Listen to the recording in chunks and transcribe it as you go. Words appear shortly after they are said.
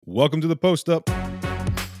Welcome to the Post Up.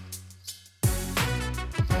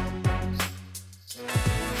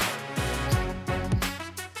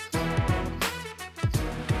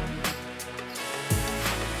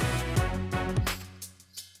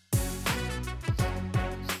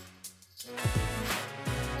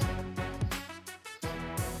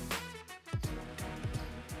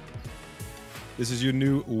 This is your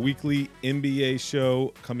new weekly NBA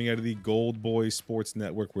show coming out of the GoldBoys Sports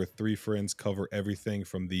Network, where three friends cover everything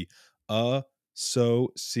from the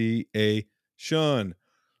association.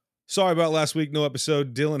 Sorry about last week, no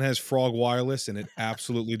episode. Dylan has frog wireless, and it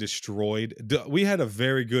absolutely destroyed. We had a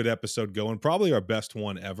very good episode going, probably our best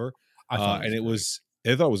one ever. I thought it was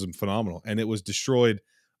phenomenal, and it was destroyed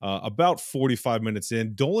about 45 minutes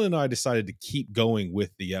in. Dolan and I decided to keep going with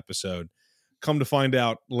the episode. Come to find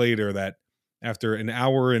out later that after an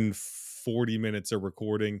hour and 40 minutes of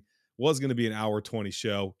recording, was going to be an hour 20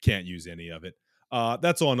 show. Can't use any of it.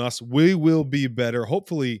 That's on us. We will be better.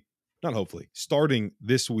 Starting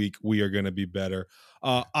this week, we are going to be better.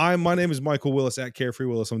 My name is Michael Willis at Carefree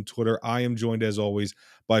Willis on Twitter. I am joined, as always,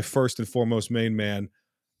 by first and foremost main man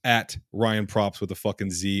at Ryan Props with a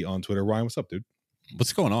fucking Z on Twitter. Ryan, what's up, dude?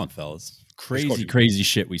 What's going on, fellas? Crazy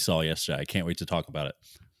shit we saw yesterday. I can't wait to talk about it.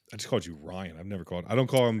 I just called you Ryan. I don't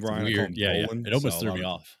call him Ryan. I call him Dolan. It almost threw me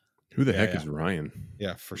off. Who the heck is Ryan?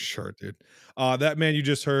 Yeah, for sure, dude. That man you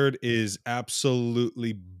just heard is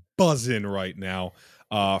absolutely buzzing right now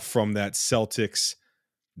from that Celtics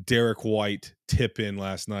Derek White tip in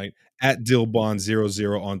last night at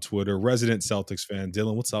Dillbon00 on Twitter. Resident Celtics fan.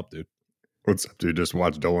 Dylan, what's up, dude? What's up, dude? Just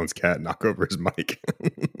watch Dolan's cat knock over his mic.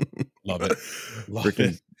 Love it.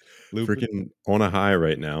 Freaking on a high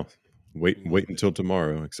right now. Wait until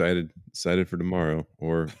tomorrow. Excited for tomorrow,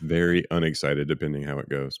 or very unexcited, depending how it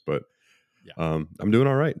goes. But I'm doing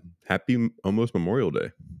all right. Happy almost Memorial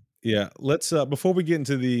Day. Yeah, let's before we get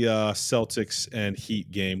into the Celtics and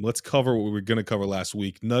Heat game, let's cover what we were going to cover last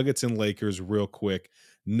week. Nuggets and Lakers real quick.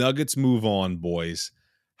 Nuggets move on, boys.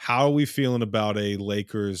 How are we feeling about a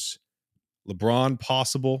Lakers LeBron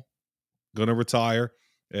possible going to retire?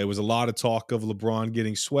 It was a lot of talk of LeBron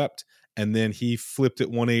getting swept, and then he flipped it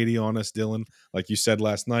 180 on us, Dylan. Like you said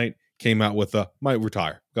last night, came out with might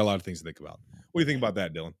retire. Got a lot of things to think about. What do you think about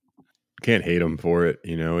that, Dylan? Can't hate him for it.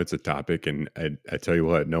 You know, it's a topic, and I tell you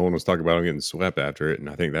what, no one was talking about him getting swept after it, and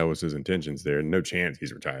I think that was his intentions there. No chance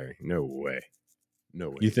he's retiring. No way.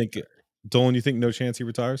 You think, Dolan, you think no chance he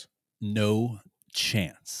retires? No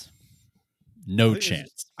chance. No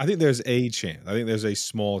chance. I think there's a chance. I think there's a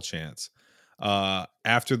small chance.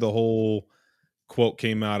 After the whole quote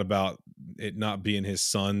came out about it not being his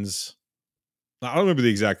son's, I don't remember the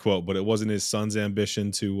exact quote, but it wasn't his son's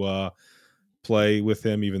ambition to play with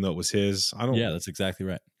him, even though it was his. Yeah, that's exactly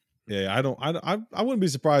right. Yeah, I wouldn't be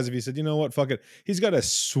surprised if he said, you know what, fuck it. He's got a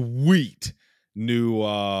sweet new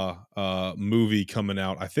movie coming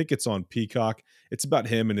out. I think it's on Peacock. It's about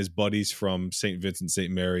him and his buddies from St. Vincent,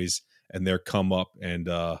 St. Mary's, and their come up and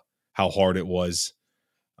how hard it was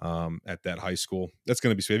at that high school. That's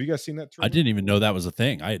going to be sweet. Have you guys seen that trailer? I didn't even know that was a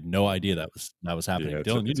thing. I had no idea that was happening. Yeah,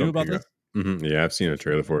 Dylan, you knew about this? Mm-hmm. Yeah, I've seen a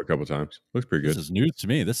trailer for it a couple times. Looks pretty good. This is news to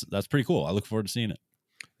me. That's pretty cool. I look forward to seeing it.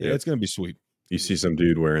 Yeah, it's going to be sweet. You see some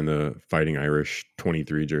dude wearing the Fighting Irish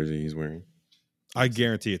 23 jersey he's wearing. I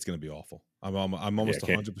guarantee it's going to be awful. I'm almost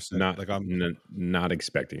 100%. Not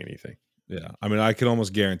expecting anything. Yeah, I mean, I can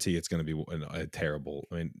almost guarantee it's going to be a terrible.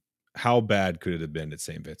 I mean, how bad could it have been at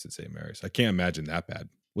St. Vincent, St. Mary's? I can't imagine that bad.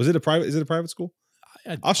 Was it a private? Is it a private school?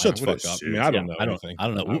 I'll shut the fuck up. I mean, I don't know anything. I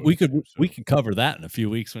don't know. We could cover that in a few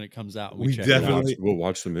weeks when it comes out. We definitely we'll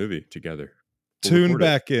watch the movie together. Tune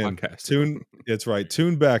back in. It's right.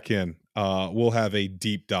 Tune back in. We'll have a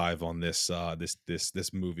deep dive on this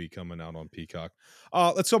movie coming out on Peacock.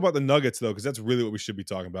 Let's talk about the Nuggets though, because that's really what we should be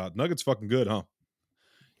talking about. Nuggets fucking good, huh?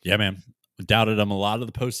 Yeah, man. Doubted them a lot of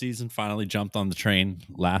the postseason. Finally jumped on the train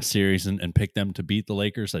last series and picked them to beat the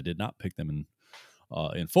Lakers. I did not pick them in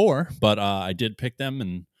 4, but I did pick them,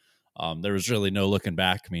 and there was really no looking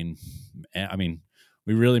back. I mean,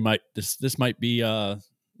 we really might. This might be.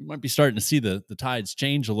 We might be starting to see the tides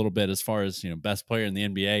change a little bit as far as best player in the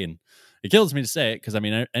NBA, and it kills me to say it because I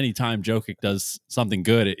mean, anytime Jokic does something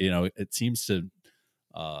good, it seems to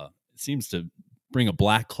bring a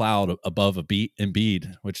black cloud above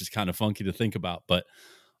Embiid, which is kind of funky to think about. But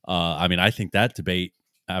I mean, I think that debate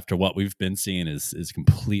after what we've been seeing is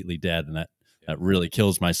completely dead, and that really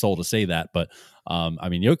kills my soul to say that. But I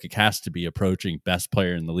mean, Jokic has to be approaching best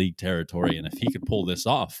player in the league territory, and if he could pull this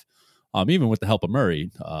off, even with the help of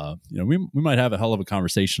Murray, we might have a hell of a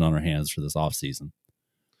conversation on our hands for this offseason.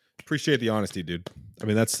 Appreciate the honesty, dude. I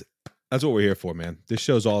mean, that's That's what we're here for, man. This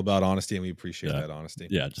show's all about honesty, and we appreciate that honesty.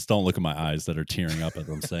 Yeah, just don't look at my eyes that are tearing up as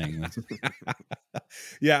I'm saying this.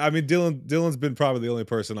 Yeah, I mean, Dylan's been probably the only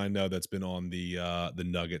person I know that's been on the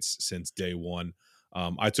Nuggets since day one.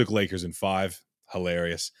 I took Lakers in 5.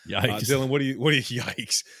 Hilarious. Yikes. Dylan, what do you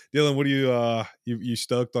yikes? Dylan, what do you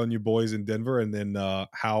stoked on your boys in Denver? And then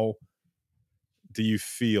how do you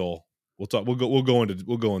feel? We'll go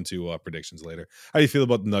into predictions later. How do you feel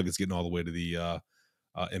about the Nuggets getting all the way to the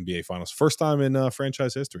NBA Finals? First time in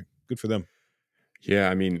franchise history. Good for them. Yeah,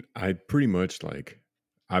 I mean, I pretty much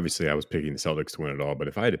obviously I was picking the Celtics to win it all, but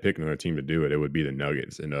if I had to pick another team to do it, it would be the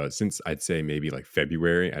Nuggets. And since I'd say maybe like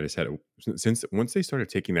February, I just had since once they started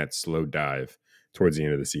taking that slow dive towards the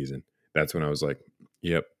end of the season, that's when I was like,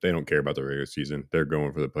 yep, they don't care about the regular season. They're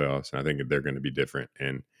going for the playoffs, and I think they're going to be different.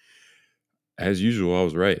 And as usual, I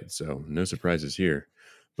was right. So no surprises here.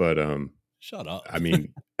 But shut up. I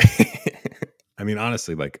mean,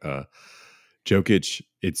 honestly, Jokic,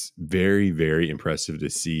 it's very, very impressive to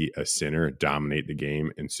see a center dominate the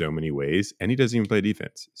game in so many ways, and he doesn't even play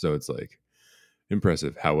defense. So it's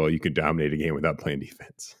impressive how well you can dominate a game without playing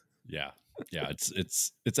defense. Yeah,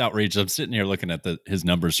 it's outrageous. I'm sitting here looking at his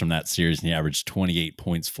numbers from that series, and he averaged 28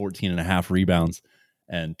 points, 14 and a half rebounds,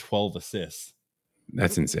 and 12 assists.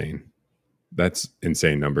 That's insane. That's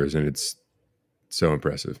insane numbers, and it's so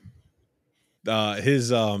impressive.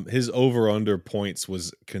 His over under points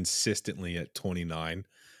was consistently at 29.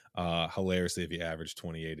 Hilariously, if he averaged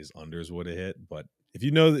 28, his unders would have hit. But if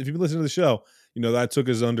you listen to the show, you know that I took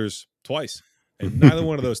his unders twice, and neither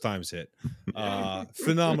one of those times hit.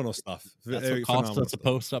 Phenomenal stuff. That's what cost us a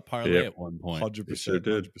post up parlay at one point. 100%,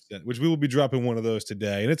 100%. Which we will be dropping one of those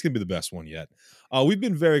today, and it's gonna be the best one yet. We've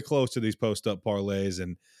been very close to these post up parlays,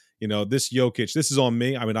 and you know, this Jokic, this is on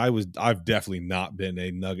me. I mean, I've definitely not been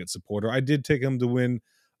a Nugget supporter. I did take him to win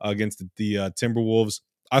against the Timberwolves.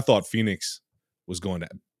 I thought Phoenix was going to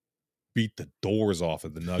beat the doors off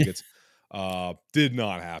of the Nuggets. Did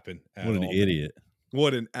not happen. What an idiot.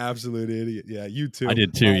 What an absolute idiot. Yeah, you too. I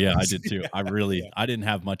did too. Yeah, I did too. I didn't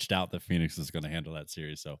have much doubt that Phoenix was going to handle that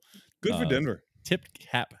series. So good for Denver. Tip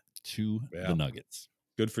cap to the Nuggets.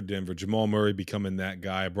 Good for Denver. Jamal Murray becoming that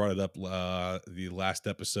guy. I brought it up the last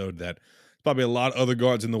episode that probably a lot of other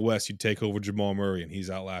guards in the West you'd take over Jamal Murray, and he's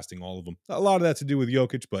outlasting all of them. A lot of that to do with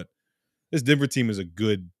Jokic, but this Denver team is a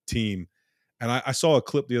good team. And I saw a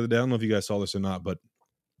clip the other day. I don't know if you guys saw this or not, but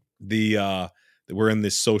we're in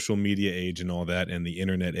this social media age and all that, and the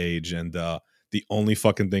internet age, and the only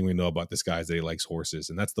fucking thing we know about this guy is that he likes horses,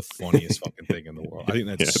 and that's the funniest fucking thing in the world. I think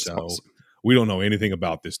that's so awesome. We don't know anything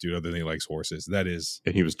about this dude other than he likes horses. That is,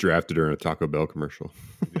 and he was drafted during a Taco Bell commercial.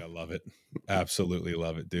 Yeah, I love it. Absolutely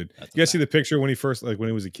love it, dude. You guys see the picture when he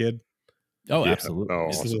was a kid? Oh, yeah. Absolutely. Oh,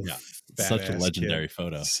 awesome. Yeah. Such a legendary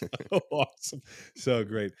photo. So awesome. So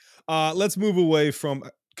great. Let's move away from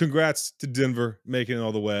congrats to Denver making it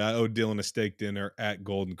all the way. I owe Dylan a steak dinner at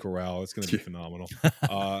Golden Corral. It's going to be phenomenal.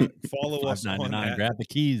 Follow us on grab the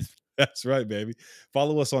keys. That's right, baby.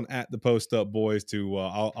 Follow us on at the Post Up Boys too.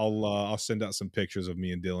 I'll send out some pictures of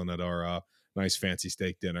me and Dylan at our nice fancy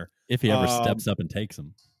steak dinner. If he ever steps up and takes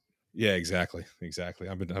them. Yeah, exactly.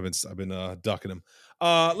 I've been ducking him.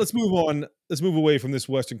 Let's move on. Let's move away from this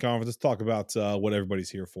Western Conference. Let's talk about what everybody's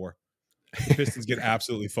here for. The Pistons get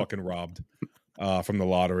absolutely fucking robbed from the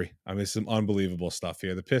lottery. I mean, some unbelievable stuff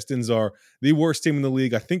here. The Pistons are the worst team in the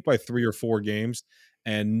league, I think, by 3 or 4 games,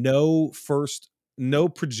 and no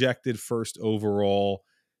projected first overall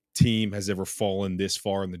team has ever fallen this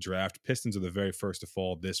far in the draft. Pistons are the very first to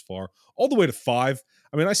fall this far, all the way to 5.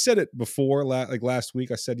 I mean, I said it before, last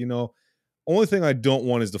week. I said, only thing I don't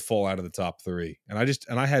want is to fall out of the top 3.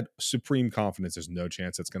 And I had supreme confidence there's no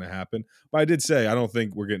chance that's going to happen. But I did say I don't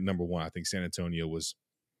think we're getting number 1. I think San Antonio was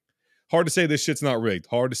hard to say this shit's not rigged.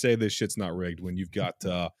 Hard to say this shit's not rigged when you've got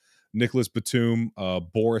Nicholas Batum,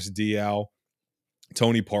 Boris Diaw,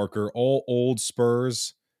 Tony Parker, all old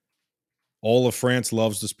Spurs. All of France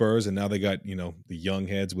loves the Spurs, and now they got, the young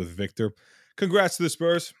heads with Victor. Congrats to the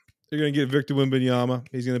Spurs. They're going to get Victor Wembanyama.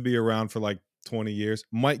 He's going to be around for like 20 years.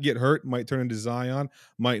 Might get hurt, might turn into Zion,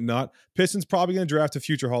 might not. Pistons probably going to draft a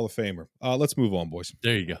future Hall of Famer. Let's move on, boys.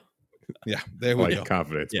 There you go. Yeah, there we go.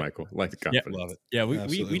 Confidence, yeah. Michael. Like the confidence. Yeah, love it. Yeah,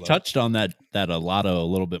 we touched on that Lotto a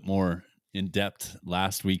little bit more in depth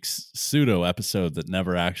last week's pseudo episode that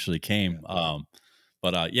never actually came.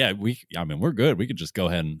 Yeah. We're good. We could just go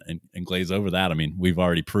ahead and glaze over that. I mean, we've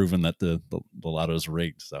already proven that the Lotto's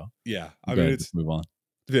rigged. So yeah, it's move on.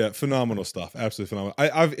 Yeah, phenomenal stuff. Absolutely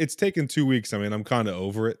phenomenal. It's taken 2 weeks. I mean, I'm kind of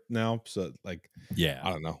over it now. So I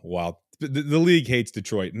don't know. Wow. The league hates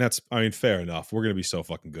Detroit, and that's, fair enough. We're going to be so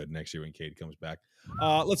fucking good next year when Cade comes back.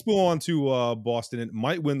 Let's move on to Boston. It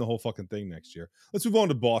might win the whole fucking thing next year. Let's move on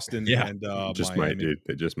to Boston and just Miami. might, dude.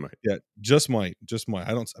 They just might. Yeah, just might.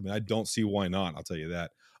 I don't see why not. I'll tell you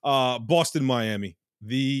that. Boston, Miami,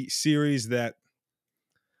 the series that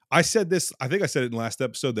I said this. I think I said it in last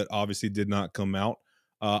episode that obviously did not come out.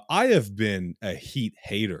 I have been a Heat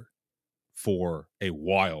hater for a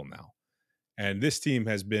while now, and this team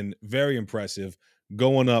has been very impressive,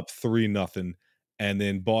 going up 3-0, and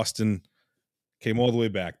then Boston came all the way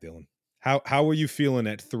back. Dylan, how were you feeling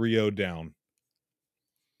at 3-0 down?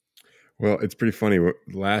 Well, it's pretty funny.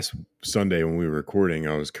 Last Sunday when we were recording,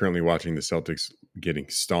 I was currently watching the Celtics getting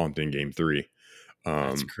stomped in Game 3.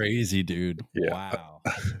 That's crazy, dude. Yeah. Wow.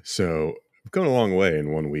 So I've gone a long way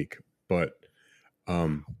in 1 week, but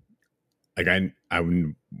like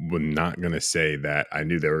I'm not gonna say that I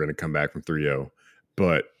knew they were gonna come back from 3-0,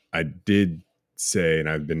 but I did say, and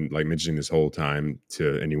I've been like mentioning this whole time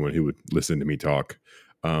to anyone who would listen to me talk.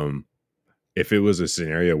 If it was a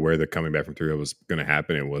scenario where the coming back from 3-0 was going to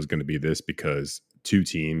happen, it was going to be this, because two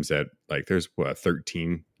teams that like there's a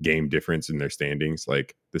 13 game difference in their standings.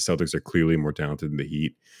 Like the Celtics are clearly more talented than the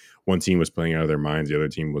Heat. One team was playing out of their minds. The other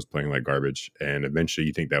team was playing like garbage. And eventually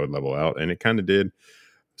you think that would level out. And it kind of did.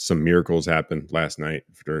 Some miracles happened last night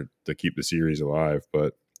to keep the series alive.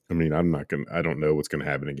 But I mean, I don't know what's going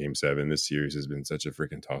to happen in Game 7. This series has been such a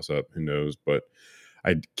freaking toss up. Who knows? But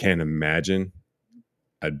I can't imagine.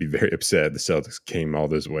 I'd be very upset the Celtics came all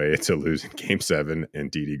this way to lose in Game 7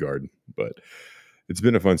 in TD Garden. But it's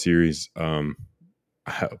been a fun series. One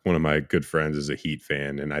of my good friends is a Heat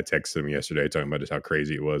fan, and I texted him yesterday talking about just how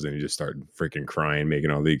crazy it was, and he just started freaking crying,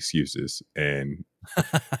 making all the excuses. And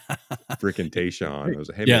freaking Tayshaun, I was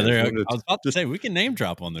like, hey, yeah, man, I was about to say, we can name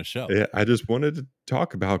drop on this show. Yeah, I just wanted to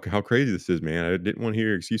talk about how crazy this is, man. I didn't want to hear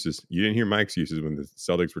your excuses. You didn't hear my excuses when the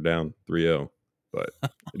Celtics were down 3-0, but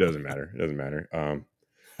it doesn't matter. It doesn't matter.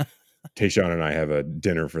 Tayshaun and I have a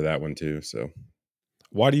dinner for that one too. So,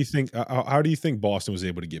 why do you think? How do you think Boston was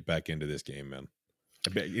able to get back into this game, man?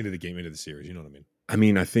 Into the series. You know what I mean? I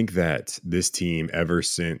mean, I think that this team, ever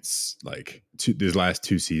since like these last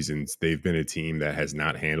 2 seasons, they've been a team that has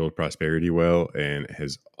not handled prosperity well and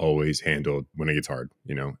has always handled when it gets hard.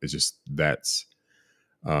 You know, it's just that's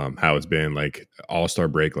how it's been. Like All-Star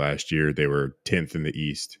break last year, they were 10th in the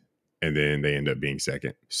East. And then they end up being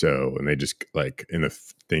second. So, and they just like in the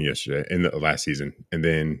thing yesterday, in the last season, and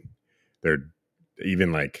then they're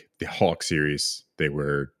even like the Hawk series. They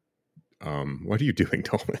were, what are you doing,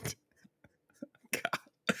 Dolan?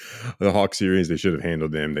 The Hawk series, they should have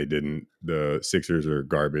handled them. They didn't. The Sixers are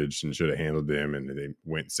garbage and should have handled them, and they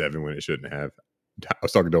went 7 when it shouldn't have. I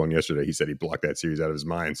was talking to Dolan yesterday. He said he blocked that series out of his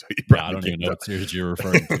mind. So he I don't even know what series you're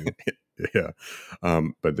referring to. Yeah.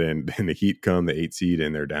 But then the Heat come, the 8 seed,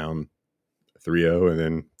 and they're down 3-0, and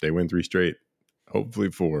then they win 3 straight.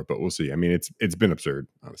 Hopefully 4, but we'll see. I mean, it's been absurd,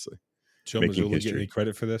 honestly. Joe Mazzulla get any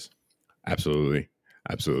credit for this? Absolutely.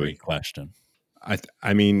 Great question.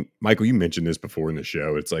 I mean, Michael, you mentioned this before in the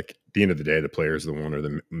show. It's like at the end of the day, the players are the one are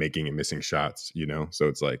the making and missing shots, you know? So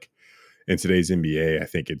it's like in today's NBA, I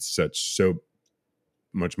think it's so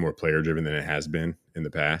much more player driven than it has been in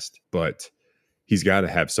the past, but he's got to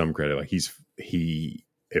have some credit. Like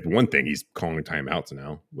if one thing, he's calling timeouts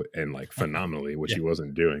now and like phenomenally, which he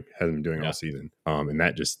hasn't been doing all season. And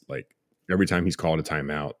that just like every time he's called a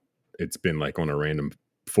timeout, it's been like on a random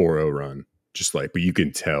 4-0 run, just like, but you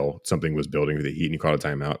can tell something was building for the Heat and he called a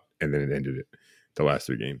timeout and then it ended it the last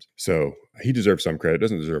 3 games. So he deserves some credit,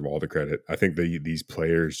 doesn't deserve all the credit. I think these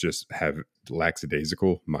players just have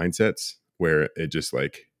lackadaisical mindsets where it just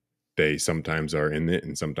like they sometimes are in it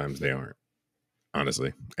and sometimes they aren't.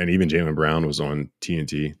 Honestly. And even Jaylen Brown was on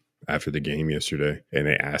TNT after the game yesterday, and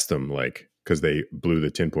they asked him, like, because they blew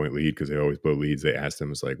the 10-point lead, because they always blow leads, they asked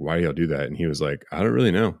him, it's like, why do y'all do that? And he was like, I don't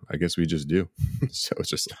really know. I guess we just do. So it's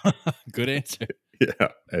just like, good answer. Yeah,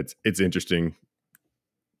 it's interesting.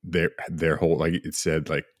 Their whole, like it said,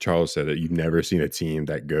 like Charles said, that you've never seen a team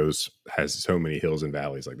that has so many hills and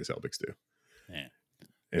valleys like the Celtics do. Man,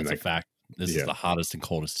 and that's like, a fact. This is the hottest and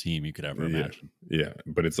coldest team you could ever imagine. Yeah,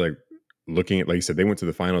 but it's like, looking at, like you said, they went to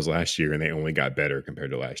the finals last year and they only got better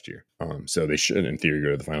compared to last year. So they should, in theory,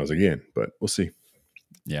 go to the finals again, but we'll see.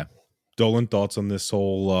 Yeah. Dolan, thoughts on this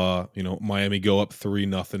whole, Miami go up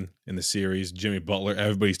 3-0 in the series. Jimmy Butler,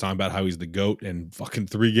 everybody's talking about how he's the GOAT, and fucking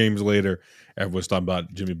 3 games later, everyone's talking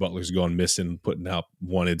about Jimmy Butler's gone missing, putting out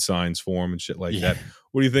wanted signs for him and shit like that.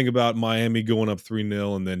 What do you think about Miami going up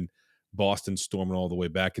 3-0 and then Boston storming all the way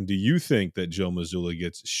back? And do you think that Joe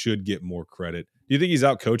Mazzulla should get more credit? Do you think he's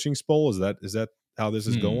out coaching Spo? Is that how this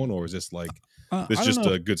is going, or is this like this just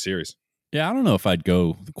a good series? Yeah, I don't know if I'd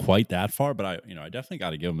go quite that far, but I definitely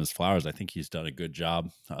got to give him his flowers. I think he's done a good job.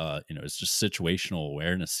 It's just situational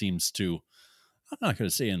awareness seems to, I'm not going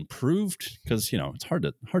to say improved because it's hard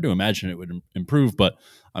to imagine it would improve, but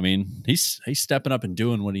I mean he's stepping up and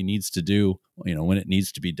doing what he needs to do. When it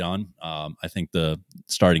needs to be done. I think the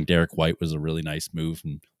starting Derek White was a really nice move,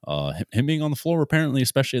 and him being on the floor apparently,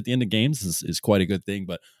 especially at the end of games, is quite a good thing.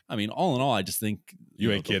 But I mean, all in all, I just think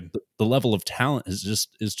you ain't kidding. The level of talent is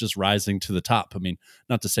just rising to the top. I mean,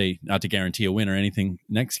 not to guarantee a win or anything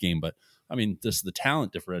next game, but I mean, the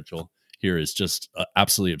talent differential here is just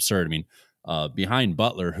absolutely absurd. I mean. Behind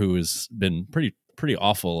Butler, who has been pretty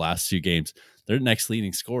awful the last few games. Their next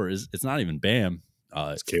leading scorer it's not even Bam.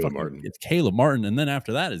 It's Caleb Martin. It's Caleb Martin, and then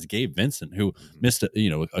after that is Gabe Vincent, who missed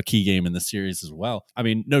a key game in the series as well. I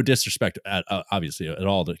mean, no disrespect obviously at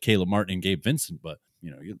all to Caleb Martin and Gabe Vincent, but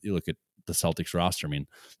you look at the Celtics roster. I mean,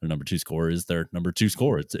 their number 2 scorer is their number 2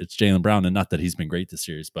 scorer. It's Jaylen Brown, and not that he's been great this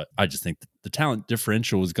series, but I just think the talent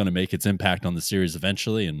differential is going to make its impact on the series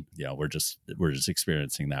eventually. And we're just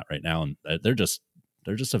experiencing that right now, and they're just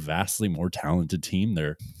a vastly more talented team.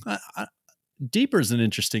 They're deeper is an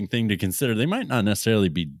interesting thing to consider. They might not necessarily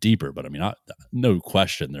be deeper, but I mean, no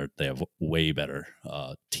question they have way better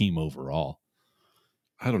team overall.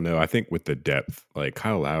 I don't know. I think with the depth, like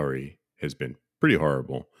Kyle Lowry has been pretty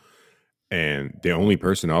horrible. And the only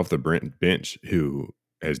person off the bench who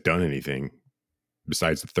has done anything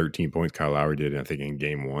besides the 13 points Kyle Lowry did, I think in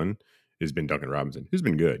game 1, has been Duncan Robinson, who's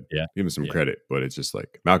been good. Yeah. Give him some credit, but it's just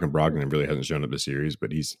like Malcolm Brogdon really hasn't shown up this series,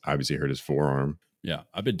 but he's obviously hurt his forearm. Yeah,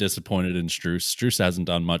 I've been disappointed in Strus. Strus hasn't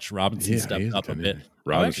done much. Robinson stepped up a bit.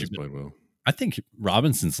 Robinson's played well. I think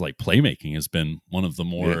Robinson's playmaking has been one of the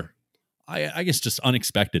more, I guess, just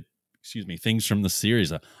unexpected things from the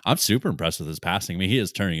series. I'm super impressed with his passing. I mean, he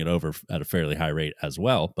is turning it over at a fairly high rate as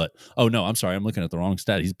well. But I'm sorry, I'm looking at the wrong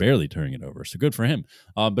stat. He's barely turning it over, so good for him.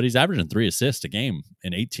 But he's averaging 3 assists a game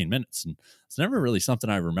in 18 minutes, and it's never really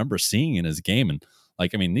something I remember seeing in his game. And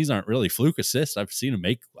these aren't really fluke assists. I've seen him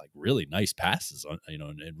make really nice passes on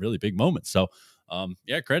in really big moments. So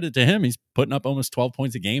credit to him. He's putting up almost 12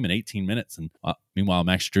 points a game in 18 minutes, and meanwhile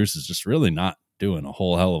Max Strus is just really not doing a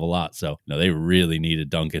whole hell of a lot. So they really needed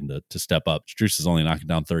Duncan to step up. Strus is only knocking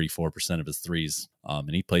down 34% of his threes,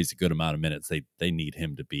 and he plays a good amount of minutes. They need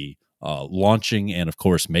him to be launching and of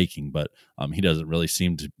course making, but he doesn't really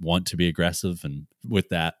seem to want to be aggressive, and with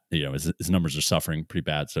that his numbers are suffering pretty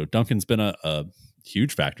bad. So Duncan's been a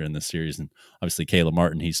huge factor in this series, and obviously Caleb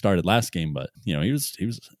Martin, he started last game, but he's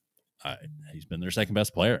been their second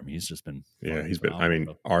best player. I mean, he's just been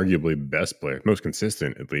arguably best player, most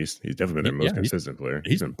consistent at least. He's definitely been their most consistent player.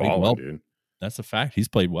 He's been balling, well, dude. That's a fact. He's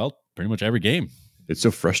played well pretty much every game. It's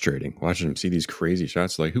so frustrating watching him see these crazy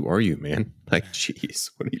shots. Like, who are you, man? Like,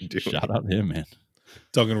 jeez, what are you doing? Shout out to him, man.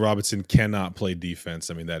 Duncan Robinson cannot play defense.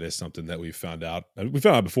 I mean, that is something that we found out. We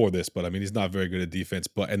found out before this, but I mean, he's not very good at defense.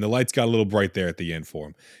 And the lights got a little bright there at the end for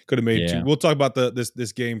him. Could have made two. We'll talk about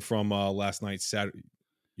this game from last night, Saturday.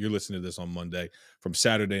 You're listening to this on Monday from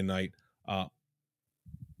Saturday night.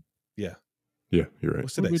 Yeah, you're right.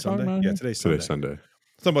 What's today? Sunday? Yeah, today's Sunday. Today's Sunday.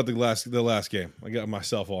 Talk about the last game. I got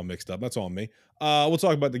myself all mixed up. That's on me. We'll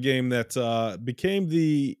talk about the game that became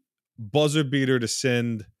the buzzer beater to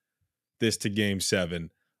send this to Game 7.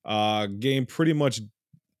 Game pretty much,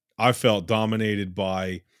 I felt, dominated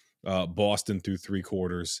by Boston through 3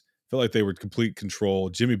 quarters. Felt like they were complete control.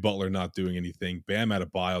 Jimmy Butler not doing anything. Bam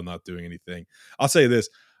Adebayo not doing anything. I'll say this: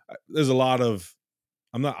 there's a lot of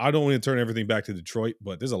I don't want to turn everything back to Detroit,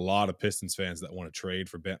 but there's a lot of Pistons fans that want to trade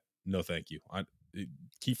for Bam. No, thank you.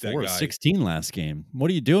 Keep that guy. 16 last game. What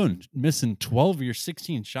are you doing? Missing 12 of your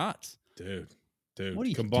 16 shots, dude. What are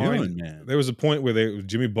you doing, man? There was a point where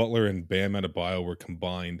Jimmy Butler and Bam Adebayo were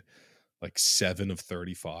combined like 7 of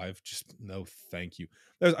 35. Just no, thank you.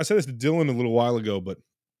 I said this to Dylan a little while ago, but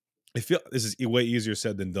this is way easier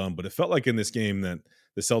said than done. But it felt like in this game that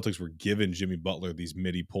the Celtics were giving Jimmy Butler these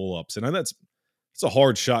midi pull-ups, and it's a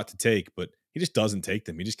hard shot to take, but he just doesn't take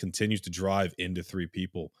them. He just continues to drive into 3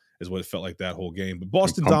 people. Is what it felt like that whole game. But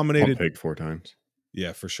Boston dominated. Pump fake 4 times.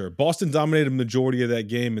 Yeah, for sure. Boston dominated the majority of that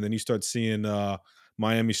game, and then you start seeing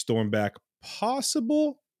Miami storm back.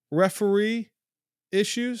 Possible referee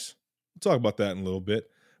issues. We'll talk about that in a little bit.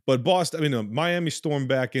 But Miami stormed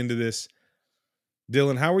back into this.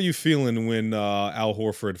 Dylan, how are you feeling when Al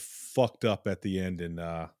Horford fucked up at the end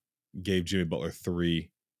and gave Jimmy Butler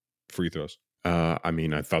 3 free throws?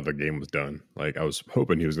 I thought the game was done. Like, I was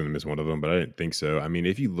hoping he was going to miss one of them, but I didn't think so. I mean,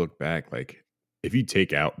 if you look back, like, if you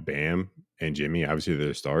take out Bam and Jimmy, obviously they're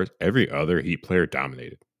the stars, every other Heat player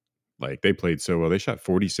dominated. Like, they played so well. They shot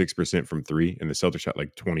 46% from 3, and the Celtics shot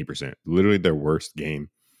like 20%. Literally their worst game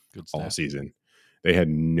all season. They had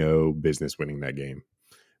no business winning that game,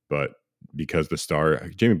 but because the star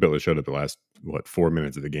Jimmy Butler showed up the last 4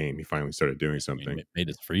 minutes of the game, he finally started doing something. He made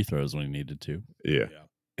his free throws when he needed to. Yeah.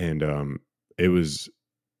 And it was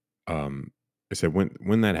I said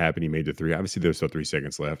when that happened, he made the three. Obviously, there was still 3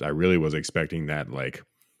 seconds left. I really was expecting that, like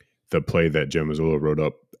the play that Joe Mazzulla wrote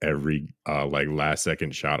up every like last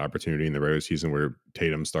second shot opportunity in the regular season, where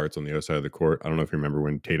Tatum starts on the other side of the court. I don't know if you remember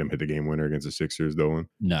when Tatum hit the game winner against the Sixers, Dolan.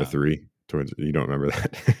 No, the three towards you don't remember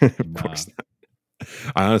that. Of course not.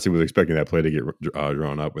 I honestly was expecting that play to get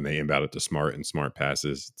drawn up when they inbound it to Smart, and Smart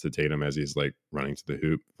passes to Tatum as he's like running to the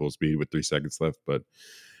hoop full speed with 3 seconds left. But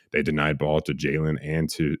they denied ball to Jalen and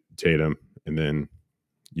to Tatum. And then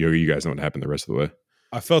you guys know what happened the rest of the way.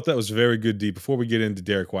 I felt that was very good deep. Before we get into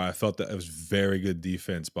Derek White, I felt that it was very good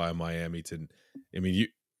defense by Miami. I mean,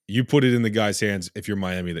 you put it in the guy's hands if you're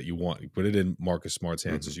Miami that you want. You put it in Marcus Smart's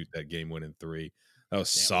hands to shoot that game-winning three. That was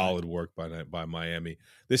solid work by Miami.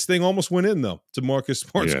 This thing almost went in, though, to Marcus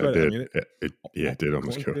Smart's credit. It I did. mean, it did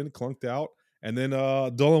almost go. Clunked out. And then,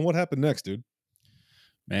 Dolan, what happened next, dude?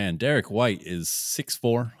 Man, Derek White is 6'4",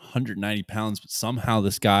 190 pounds, but somehow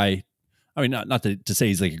this guy, I mean, not to say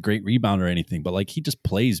he's like a great rebounder or anything, but like he just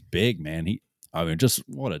plays big, man. Just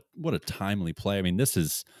what a timely play. I mean, this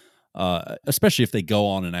is especially if they go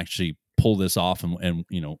on and actually pull this off and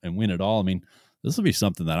win it all. I mean, this will be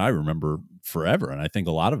something that I remember forever, and I think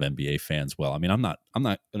a lot of NBA fans will. I mean, I'm not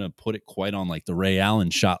going to put it quite on like the Ray Allen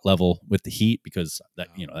shot level with the Heat, because that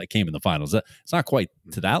came in the finals. It's not quite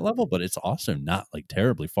to that level, but it's also not like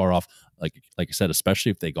terribly far off. Like I said,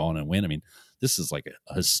 especially if they go on and win. I mean, this is like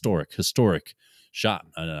a historic shot.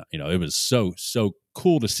 It was so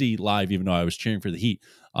cool to see live, even though I was cheering for the Heat.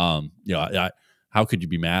 How could you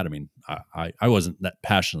be mad? I mean, I wasn't that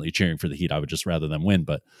passionately cheering for the Heat. I would just rather them win,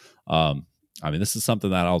 but. I mean, this is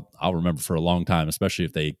something that I'll remember for a long time, especially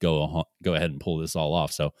if they go ahead and pull this all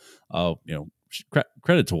off. So,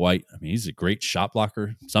 credit to White. I mean, he's a great shot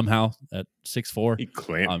blocker somehow at 6'4". He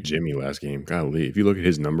clamped Jimmy last game. Golly, if you look at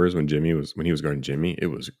his numbers when he was guarding Jimmy, it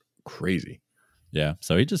was crazy. Yeah,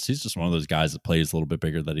 so he's just one of those guys that plays a little bit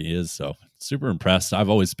bigger than he is. So super impressed. I've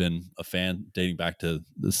always been a fan dating back to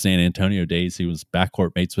the San Antonio days. He was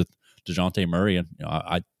backcourt mates with DeJounte Murray, and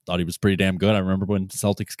I thought he was pretty damn good. I remember when the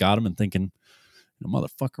Celtics got him and thinking,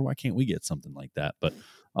 motherfucker, why can't we get something like that? But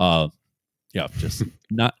just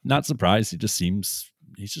not surprised.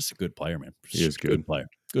 He's just a good player, man. He is good player.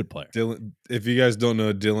 Good player. Dylan, if you guys don't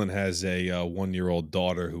know, Dylan has a 1-year-old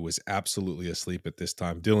daughter who was absolutely asleep at this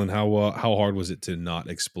time. Dylan, how hard was it to not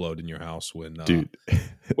explode in your house when? Dude,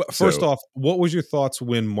 first off, what was your thoughts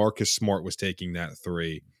when Marcus Smart was taking that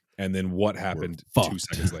three, and then what happened 2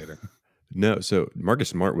 seconds later? No, so Marcus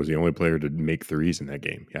Smart was the only player to make threes in that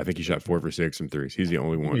game. I think he shot 4 for 6 from threes. He's the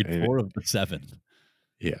only one. He made 4 of the 7.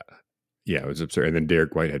 Yeah, it was absurd. And then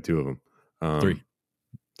Derek White had 2 of them.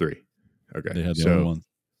 3. Okay, they had the other one.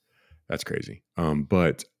 That's crazy.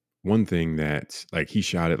 But one thing that, like, he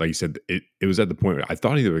shot it, like you said, it was at the point where I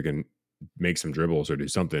thought he was going to make some dribbles or do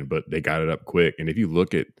something, but they got it up quick. And if you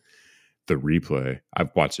look at the replay,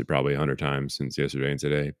 I've watched it probably 100 times since yesterday and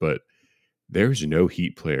today, but there's no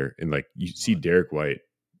Heat player. And like you see Derek White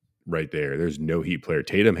right there. There's no Heat player.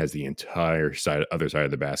 Tatum has the entire other side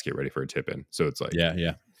of the basket ready for a tip in. So it's like,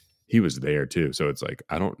 yeah. He was there too. So it's like,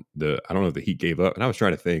 I don't know if the Heat gave up. And I was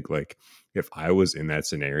trying to think, like, if I was in that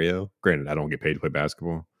scenario, granted, I don't get paid to play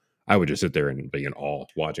basketball, I would just sit there and be in awe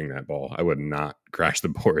watching that ball. I would not crash the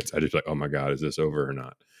boards. I'd just be like, oh my God, is this over or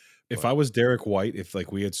not? If I was Derek White, if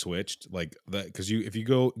like we had switched like that, because if you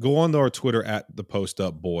go on to our Twitter at the Post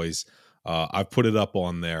Up Boys, I've put it up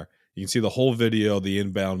on there. You can see the whole video, the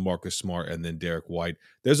inbound Marcus Smart, and then Derek White.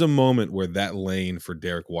 There's a moment where that lane for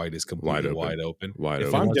Derek White is completely wide open.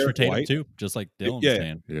 If I'm Derek White, too, just like Dylan was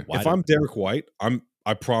saying. Yeah. If I'm Derek White,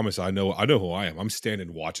 I promise I know who I am. I'm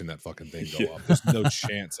standing watching that fucking thing go up. There's no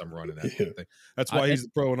chance I'm running that thing. That's why he's the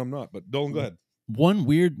pro and I'm not. But Dolan, go ahead. One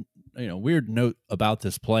weird note about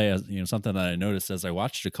this play, something that I noticed as I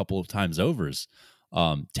watched a couple of times over is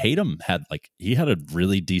Tatum had a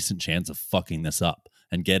really decent chance of fucking this up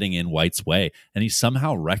and getting in White's way, and he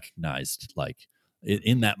somehow recognized, like,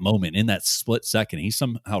 in that moment, in that split second, he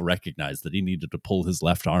somehow recognized that he needed to pull his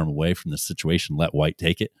left arm away from the situation, let White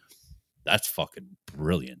take it. That's fucking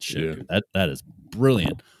brilliant shit, dude. That is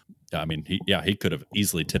brilliant. I mean, he could have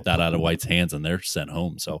easily tipped that out of White's hands and they're sent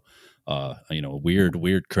home. So,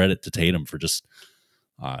 weird credit to Tatum for just,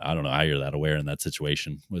 I don't know how you're that aware in that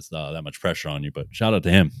situation with that much pressure on you, but shout out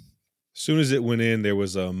to him. As soon as it went in, there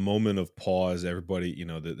was a moment of pause. Everybody,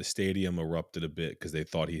 the stadium erupted a bit because they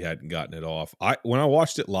thought he hadn't gotten it off. When I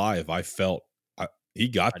watched it live, I felt He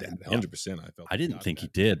got that 100%. I felt. I didn't think he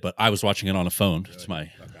did, but I was watching it on a phone. It's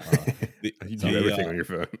my. You do everything on your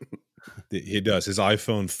phone. He does his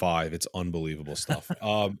iPhone 5. It's unbelievable stuff.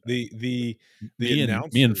 The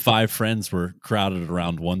me and 5 friends were crowded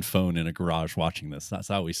around one phone in a garage watching this. That's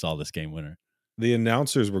how we saw this game winner. The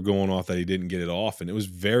announcers were going off that he didn't get it off, and it was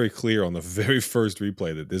very clear on the very first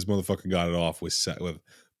replay that this motherfucker got it off with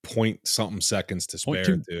point something seconds to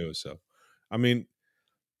spare too. So, I mean,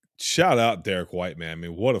 shout out Derek White, man. I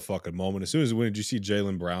mean, what a fucking moment! As soon as it went, did you see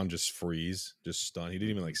Jaylen Brown just freeze, just stunned? He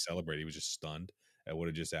didn't even celebrate. He was just stunned at what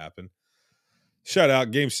had just happened. Shout out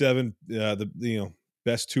Game 7. The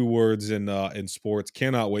best 2 words in sports.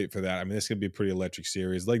 Cannot wait for that. I mean, this is gonna be a pretty electric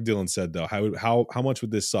series. Like Dylan said, though, how much would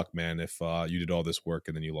this suck, man, if you did all this work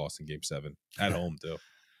and then you lost in Game 7 at home too?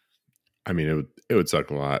 I mean, it would suck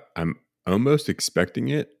a lot. I'm almost expecting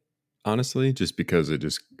it, honestly, just because it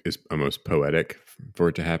just is almost poetic for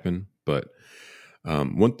it to happen. But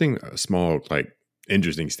one thing, a small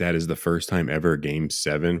interesting stat, is the first time ever Game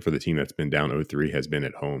 7 for the team that's been down 0-3 has been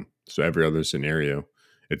at home. So every other scenario,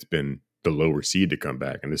 it's been the lower seed to come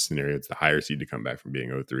back. In this scenario, it's the higher seed to come back from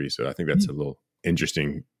being 0-3. So I think that's a little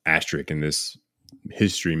interesting asterisk in this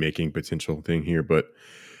history-making potential thing here. But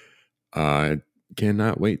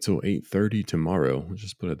cannot wait till 8:30 tomorrow. Let's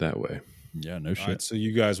just put it that way. Yeah, no shit. Right, so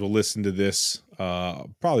you guys will listen to this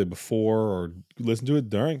probably before or listen to it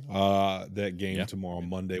during that game tomorrow,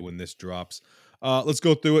 Monday, when this drops. Let's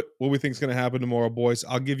go through it. What we think is going to happen tomorrow, boys.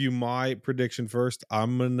 I'll give you my prediction first.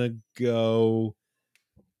 I'm going to go.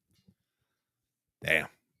 Damn.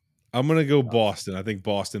 I'm going to go Boston. I think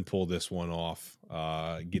Boston pulled this one off.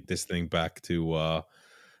 Get this thing back to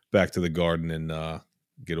the Garden and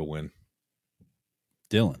get a win.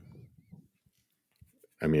 Dylan.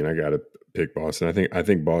 I mean, I got to pick Boston. I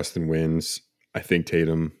think Boston wins. I think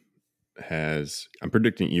Tatum has. I'm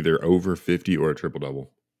predicting either over 50 or a triple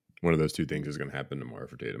double. One of those 2 things is going to happen tomorrow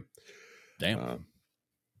for Tatum. Damn.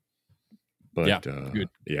 But good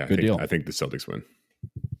deal. I think the Celtics win.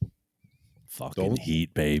 Fucking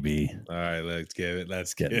Heat, baby. All right, let's get it.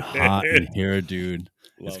 Let's get hot in here, dude.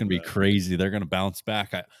 It's going to be crazy. They're going to bounce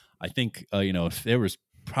back. I think, if there was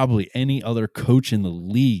probably any other coach in the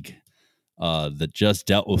league that just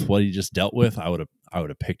dealt with what he just dealt with, I would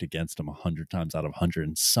have picked against him 100 times out of 100.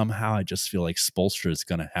 And somehow I just feel like Spoelstra is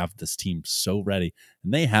going to have this team so ready.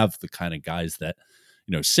 And they have the kind of guys that,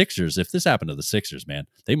 Sixers, if this happened to the Sixers, man,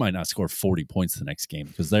 they might not score 40 points the next game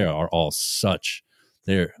because they are all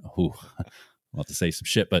I'll have to say some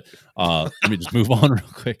shit, but let me just move on real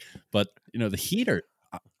quick. But, the Heat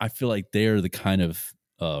I feel like they're the kind of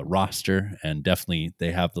roster, and definitely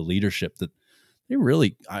they have the leadership that they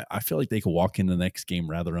really, I feel like they could walk into the next game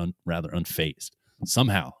rather unfazed.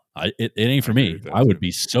 Somehow, it ain't for me. I would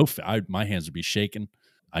be my hands would be shaking.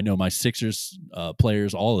 I know my Sixers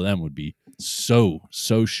players, all of them would be so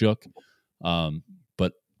shook.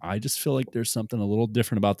 But I just feel like there's something a little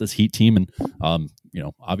different about this Heat team, and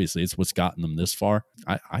obviously it's what's gotten them this far.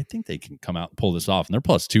 I think they can come out and pull this off, and they're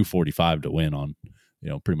plus 245 to win on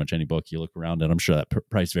pretty much any book you look around, and I'm sure that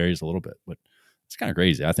price varies a little bit, but it's kind of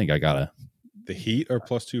crazy. I think I gotta. The Heat are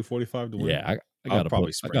plus 245 to win. Yeah, I gotta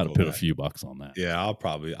put a few bucks on that. Yeah, I'll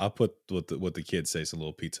put what the kids say, some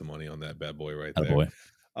little pizza money on that bad boy right there. Boy.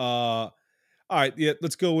 All right, yeah,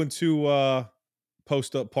 let's go into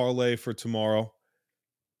Post Up Parlay for tomorrow.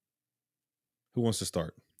 Who wants to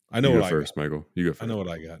start? I know you what go I first, got. Michael. You go first. I know what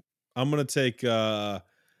I got. I'm gonna take.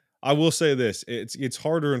 I will say this: it's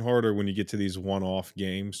harder and harder when you get to these one-off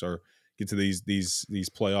games or get to these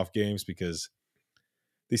playoff games because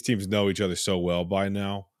these teams know each other so well by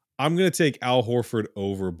now. I'm gonna take Al Horford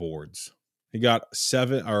over boards. He got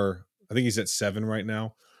 7, or I think he's at 7 right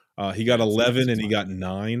now. He got 11 and he got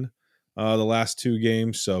 9 the last 2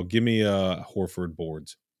 games. So give me Horford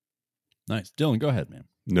boards. Nice, Dylan. Go ahead, man.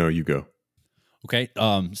 No, you go. Okay,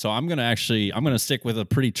 so I'm gonna stick with a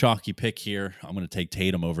pretty chalky pick here. I'm gonna take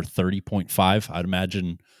Tatum over 30.5. I'd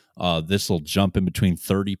imagine this will jump in between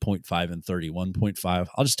 30.5 and 31.5.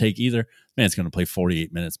 I'll just take either. Man's gonna play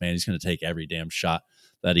 48 minutes. Man, he's gonna take every damn shot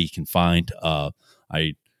that he can find.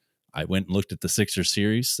 I went and looked at the Sixers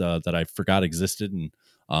series that I forgot existed, and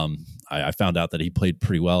I found out that he played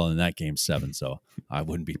pretty well in that Game 7. So I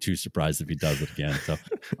wouldn't be too surprised if he does it again. So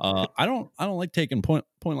I don't like taking point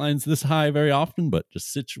lines this high very often, but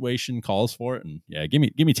just situation calls for it. And yeah, give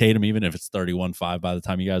me Tatum, even if it's 31.5 by the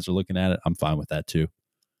time you guys are looking at it. I'm fine with that too.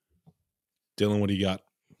 Dylan, what do you got?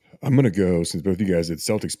 I'm gonna go, since both you guys are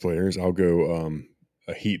Celtics players, I'll go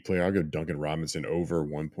a Heat player. I'll go Duncan Robinson over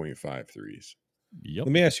 1.5 threes. Yep.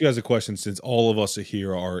 Let me ask you guys a question, since all of us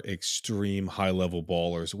here are extreme high-level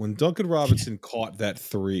ballers. When Duncan Robinson caught that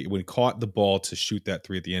three, when he caught the ball to shoot that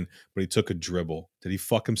three at the end, but he took a dribble, did he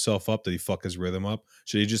fuck himself up? Did he fuck his rhythm up?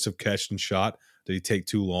 Should he just have catched and shot? Did he take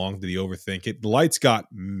too long? Did he overthink it? The lights got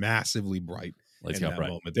massively bright in that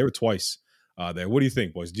moment. They were twice there. What do you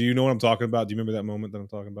think, boys? Do you know what I'm talking about? Do you remember that moment that I'm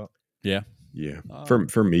talking about? Yeah. Yeah.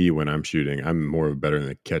 For me, when I'm shooting, I'm more better than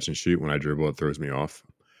the catch and shoot. When I dribble, it throws me off.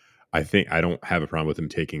 I think I don't have a problem with him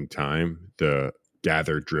taking time. The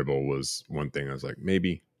gather dribble was one thing. I was like,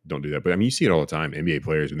 maybe don't do that. But I mean, you see it all the time. NBA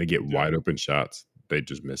players, when they get wide open shots, they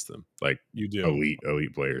just miss them. Like you do.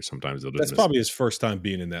 Elite players, sometimes they'll just That's probably his first time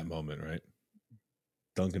being in that moment, right?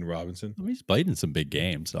 Duncan Robinson. I mean, he's played in some big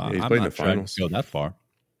games. So he's I'm played in not the finals. Go that far.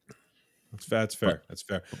 That's fair. That's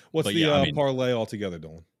fair. What's the parlay altogether,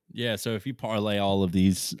 Dolan? Yeah, so if you parlay all of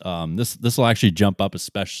these, this will actually jump up,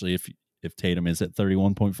 especially if Tatum is at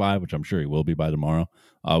 31.5, which I'm sure he will be by tomorrow.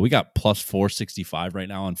 We got plus 465 right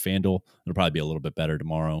now on FanDuel. It'll probably be a little bit better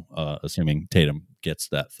tomorrow, assuming Tatum gets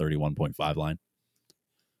that 31.5 line.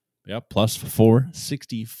 Yeah, plus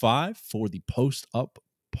 465 for the Post Up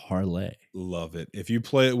Parlay. Love it. If you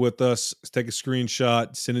play it with us, take a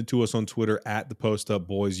screenshot, send it to us on Twitter at the Post Up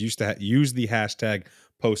Boys. Use the hashtag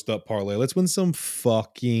Post Up Parlay. Let's win some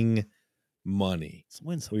fucking money. Let's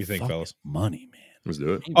win some what do you think, fellas? Money, man. Let's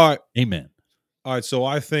do it. All right. Amen. All right. So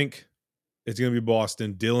I think it's going to be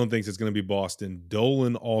Boston. Dylan thinks it's going to be Boston.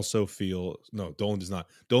 Dolan also feels – no, Dolan does not.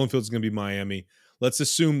 Dolan feels it's going to be Miami. Let's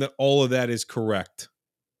assume that all of that is correct.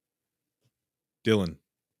 Dylan,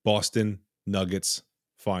 Boston Nuggets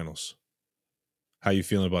finals. How you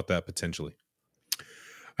feeling about that potentially?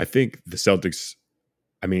 I think the Celtics,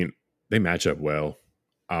 I mean, they match up well.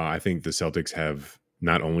 I think the Celtics have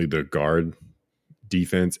not only the guard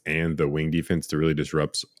defense and the wing defense to really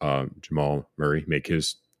disrupt Jamal Murray, make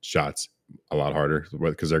his shots a lot harder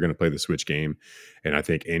because they're going to play the switch game. And I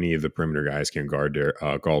think any of the perimeter guys can guard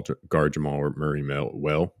Jamal Murray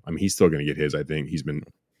well. I mean, he's still going to get his. I think he's been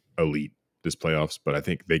elite this playoffs, but I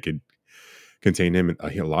think they could contain him. And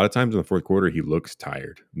a lot of times in the fourth quarter, he looks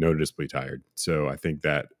tired, noticeably tired. So I think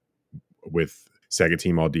that with second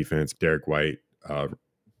team all defense, Derek White,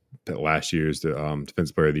 last year's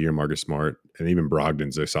defensive player of the year, Marcus Smart, and even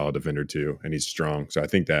Brogdon's a solid defender too, and he's strong. So I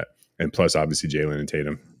think that, and plus obviously Jalen and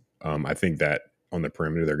Tatum, I think that on the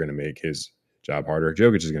perimeter they're going to make his job harder.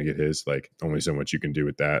 Jokic is going to get his, like only so much you can do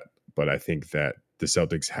with that. But I think that the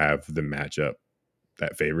Celtics have the matchup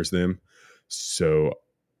that favors them. So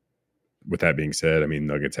with that being said, I mean,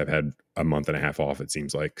 Nuggets have had a month and a half off, it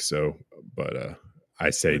seems like. So, but I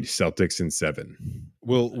say Celtics in 7.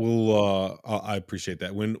 I appreciate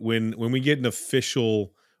that. When we get an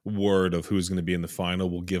official word of who's going to be in the final,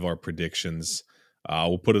 we'll give our predictions.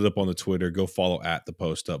 We'll put it up on the Twitter. Go follow at the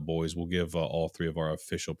Post Up Boys. We'll give all 3 of our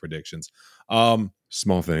official predictions.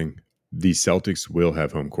 Small thing: the Celtics will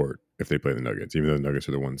have home court if they play the Nuggets, even though the Nuggets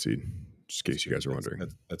are the 1 seed. Just in case you guys are wondering.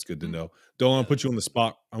 That's good to know. Don't want to put you on the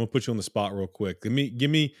spot. I'm gonna put you on the spot real quick. Give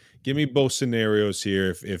me both scenarios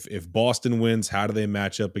here. If Boston wins, how do they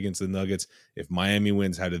match up against the Nuggets? If Miami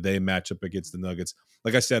wins, how do they match up against the Nuggets?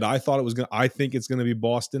 Like I said, I think it's gonna be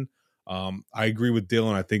Boston. I agree with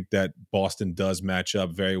Dylan. I think that Boston does match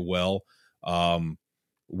up very well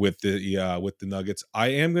with the Nuggets. I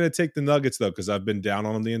am going to take the Nuggets though, because I've been down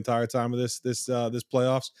on them the entire time of this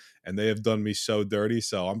playoffs, and they have done me so dirty.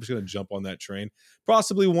 So I'm just going to jump on that train.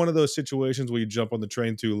 Possibly one of those situations where you jump on the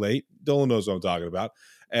train too late. Dylan knows what I'm talking about,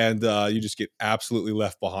 and you just get absolutely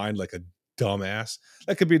left behind like a dumbass.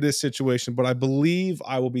 That could be this situation, but I believe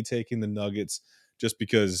I will be taking the Nuggets just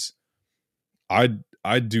because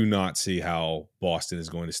I do not see how Boston is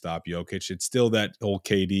going to stop Jokic. It's still that old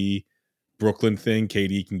KD Brooklyn thing.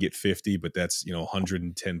 KD can get 50, but that's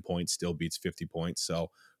 110 points still beats 50 points. So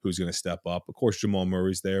who's going to step up? Of course, Jamal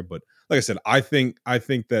Murray's there, but like I said, I think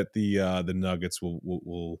that the Nuggets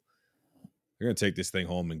will they're going to take this thing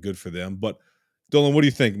home, and good for them. But Dolan, what do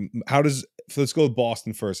you think? Let's go with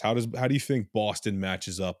Boston first. How do you think Boston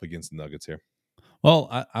matches up against the Nuggets here? Well,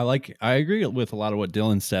 I agree with a lot of what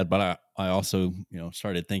Dylan said, but I also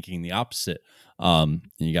started thinking the opposite. And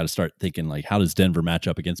you got to start thinking like, how does Denver match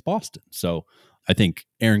up against Boston? So I think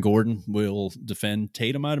Aaron Gordon will defend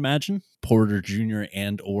Tatum, I'd imagine. Porter Jr.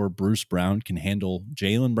 and or Bruce Brown can handle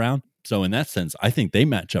Jaylen Brown. So in that sense, I think they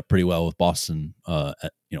match up pretty well with Boston,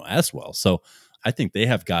 as well. So I think they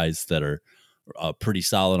have guys that are pretty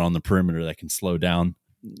solid on the perimeter that can slow down.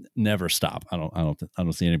 Never stop. I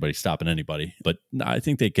don't see anybody stopping anybody, but I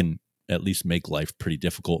think they can at least make life pretty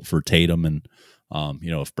difficult for Tatum. And,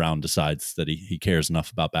 if Brown decides that he cares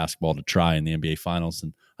enough about basketball to try in the NBA finals,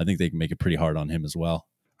 and I think they can make it pretty hard on him as well.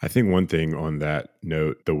 I think one thing on that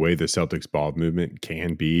note, the way the Celtics ball movement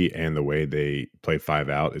can be and the way they play 5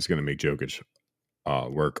 out is going to make Jokic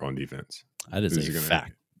work on defense. That is a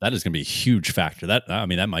fact. That is going to be a huge factor.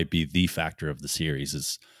 That might be the factor of the series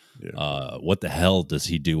is what the hell does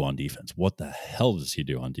he do on defense? What the hell does he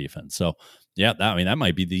do on defense? So, yeah, that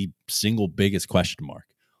might be the single biggest question mark.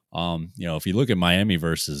 If you look at Miami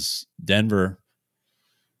versus Denver,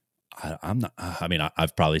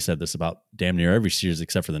 I've probably said this about damn near every series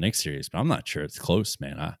except for the Knicks series, but I'm not sure it's close,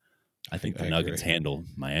 man. I think the Nuggets handle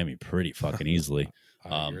Miami pretty fucking easily.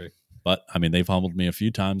 I agree. But they've humbled me a few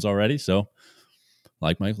times already. So,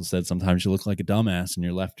 like Michael said, sometimes you look like a dumbass and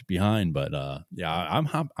you're left behind. But I'm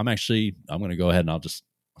going to go ahead and I'll just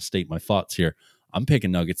state my thoughts here. I'm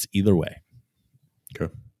picking Nuggets either way.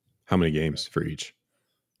 Okay. How many games for each?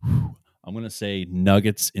 I'm going to say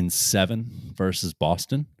Nuggets in 7 versus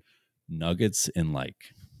Boston. Nuggets in I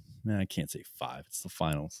can't say 5. It's the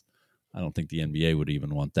finals. I don't think the NBA would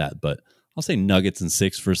even want that. But I'll say Nuggets in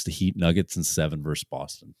 6 versus the Heat. Nuggets in 7 versus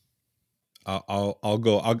Boston. I'll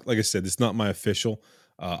go. Like I said, it's not my official.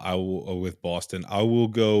 I will with Boston. I will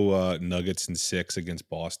go Nuggets in 6 against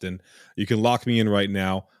Boston. You can lock me in right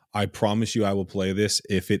now. I promise you, I will play this.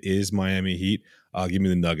 If it is Miami Heat, give me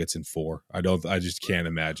the Nuggets in 4. I just can't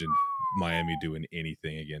imagine Miami doing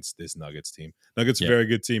anything against this Nuggets team. Nuggets a very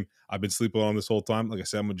good team. I've been sleeping on this whole time. Like I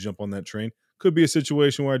said, I'm gonna jump on that train. Could be a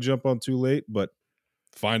situation where I jump on too late, but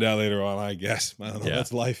find out later on. I guess I don't know.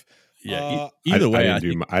 That's life. Yeah. Either way, I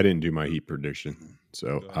didn't do my Heat prediction,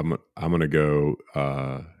 so I'm gonna go.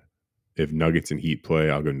 If Nuggets and Heat play,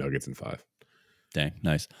 I'll go Nuggets in 5. Dang,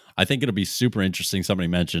 nice. I think it'll be super interesting. Somebody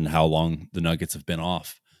mentioned how long the Nuggets have been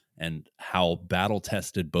off and how battle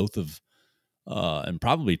tested both of, and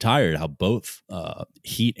probably tired, how both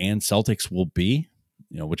Heat and Celtics will be.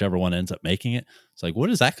 Whichever one ends up making it. It's like, what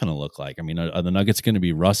is that going to look like? Are the Nuggets going to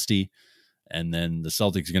be rusty, and then the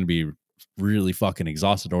Celtics are going to be really fucking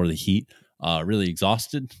exhausted, or the Heat really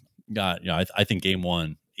exhausted? I think game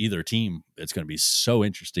 1, either team, it's going to be so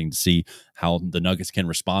interesting to see how the Nuggets can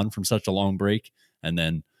respond from such a long break. And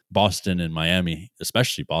then Boston and Miami,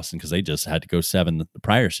 especially Boston, because they just had to go 7 the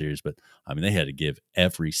prior series, but they had to give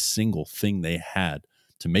every single thing they had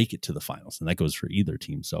to make it to the finals, and that goes for either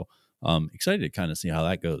team. So excited to kind of see how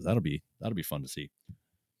that goes. That'll be fun to see.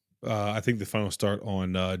 I think the finals start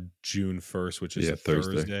on June 1st, which is a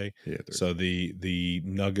Thursday. Yeah, Thursday. So the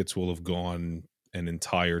Nuggets will have gone an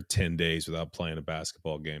entire 10 days without playing a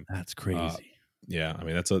basketball game. That's crazy. Yeah,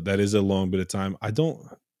 that is a long bit of time.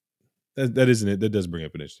 That isn't it. That does bring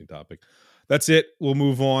up an interesting topic. That's it. We'll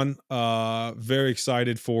move on. Very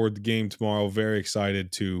excited for the game tomorrow. Very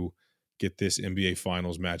excited to get this NBA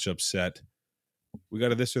Finals matchup set. We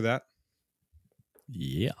got a this or that?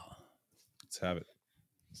 Yeah. Let's have it.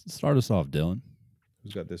 Start us off, Dylan.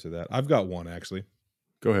 Who's got this or that? I've got one, actually.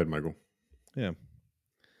 Go ahead, Michael. Yeah.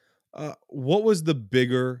 What was the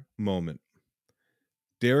bigger moment?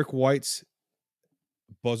 Derek White's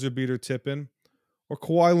buzzer beater tip-in or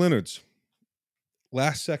Kawhi Leonard's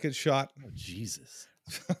last second shot? Oh, Jesus.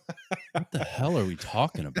 What the hell are we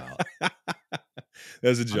talking about?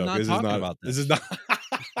 That's a joke. This is not.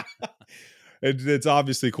 It's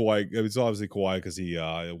obviously Kawhi. It's obviously Kawhi because he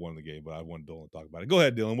won the game, but I want Dylan to talk about it. Go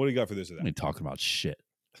ahead, Dylan. What do you got for this or that? We talking about shit.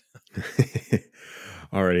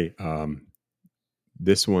 Alrighty.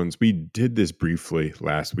 We did this briefly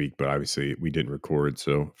last week, but obviously we didn't record.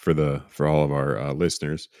 So for all of our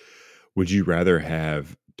listeners, would you rather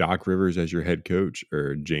have Doc Rivers as your head coach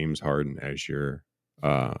or James Harden as your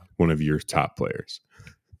one of your top players?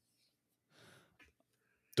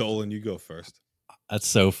 Dolan, you go first. That's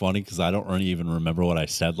so funny because I don't really even remember what I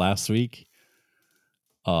said last week.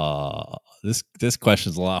 This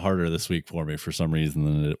question's a lot harder this week for me for some reason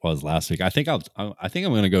than it was last week. I think I'm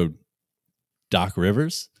going to go Doc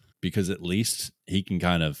Rivers because at least he can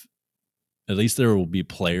at least there will be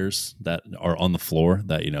players that are on the floor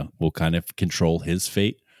that will kind of control his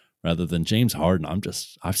fate rather than James Harden.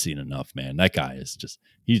 I've seen enough, man. That guy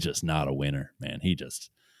he's just not a winner, man.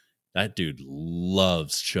 That dude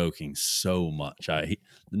loves choking so much.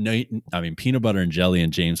 Peanut butter and jelly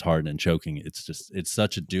and James Harden and choking. It's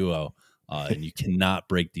such a duo, and you cannot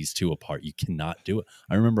break these two apart. You cannot do it.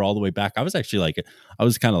 I remember all the way back. I was actually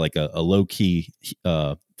kind of like a low key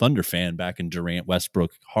Thunder fan back in Durant,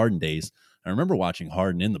 Westbrook, Harden days. I remember watching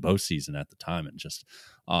Harden in the postseason at the time, and just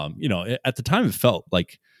at the time it felt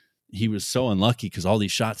like he was so unlucky because all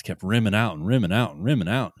these shots kept rimming out and rimming out and rimming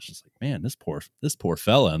out. It's just like, man, this poor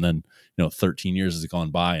fella. And then 13 years has gone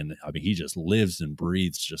by, and he just lives and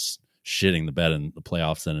breathes just shitting the bed in the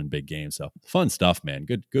playoffs and in big games. So fun stuff, man.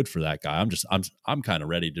 Good for that guy. I'm kind of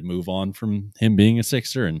ready to move on from him being a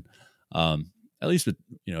Sixer, and at least with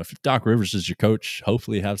if Doc Rivers is your coach,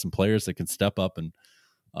 hopefully you have some players that can step up and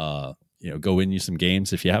go win you some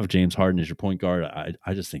games. If you have James Harden as your point guard,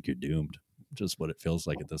 I just think you're doomed. Just what it feels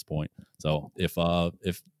like at this point. So if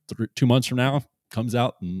 2 months from now comes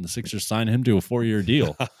out and the Sixers sign him to a 4-year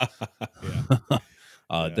deal,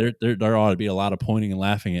 there ought to be a lot of pointing and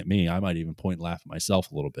laughing at me. I might even point and laugh at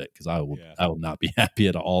myself a little bit because I will not be happy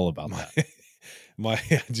at all about that. My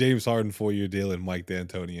James Harden 4-year deal and Mike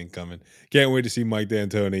D'Antoni incoming. Can't wait to see Mike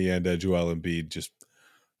D'Antoni and Joel Embiid just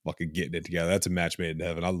fucking getting it together. That's a match made in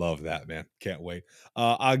heaven. I love that, man. Can't wait.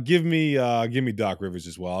 Give me Doc Rivers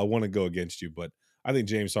as well. I want to go against you, but I think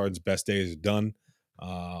James Harden's best days are done.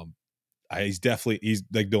 He's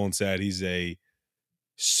like Dylan said, he's a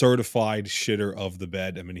certified shitter of the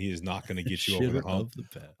bed. I mean, he is not going to get you over the hump.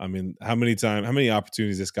 I mean, how many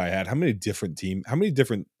opportunities this guy had? How many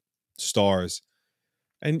different stars?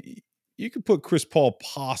 And you could put Chris Paul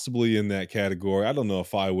possibly in that category. I don't know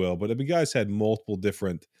if I will, but I mean, guys had multiple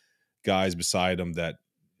different guys beside him that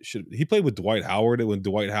he played with Dwight Howard when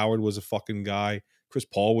Dwight Howard was a fucking guy. Chris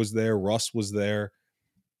Paul was there. Russ was there.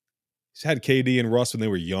 He's had KD and Russ when they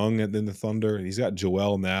were young and then the Thunder. And he's got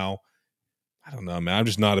Joel now. I don't know, man. I'm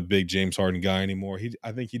just not a big James Harden guy anymore.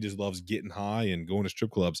 I think he just loves getting high and going to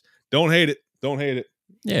strip clubs. Don't hate it.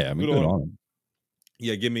 Yeah, I mean, good on him.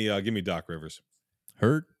 Yeah, give me Doc Rivers.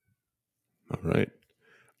 Hurt. All right.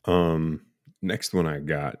 Next one I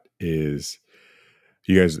got is,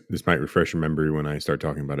 you guys, this might refresh your memory when I start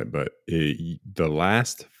talking about it, but the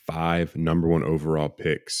last 5 number 1 overall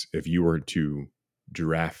picks, if you were to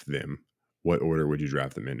draft them, what order would you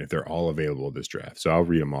draft them in if they're all available this draft? So I'll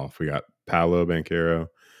read them off. We got Paolo Banchero,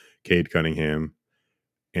 Cade Cunningham,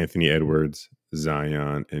 Anthony Edwards,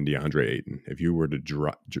 Zion, and DeAndre Ayton. If you were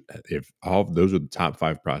to if all of those are the top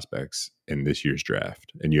 5 prospects in this year's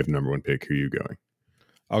draft and you have number 1 pick, who are you going?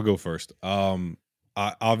 I'll go first. I'm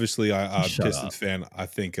a Pistons fan. I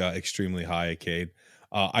think extremely high at Cade.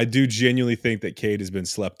 I do genuinely think that Cade has been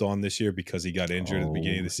slept on this year because he got injured at the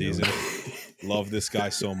beginning of the season. Love this guy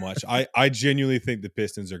so much. I genuinely think the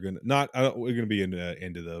Pistons are going to we're going to be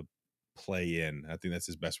into the play-in. I think that's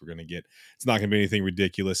as best we're going to get. It's not going to be anything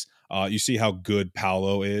ridiculous. You see how good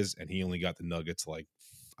Paolo is, and he only got the Nuggets like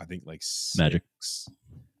 6. Magic.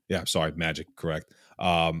 Yeah, sorry, Magic, correct.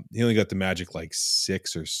 He only got the Magic like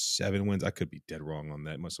 6 or 7 wins. I could be dead wrong on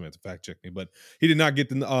that. Somebody have to fact check me, but he did not get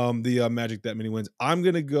the Magic that many wins. I'm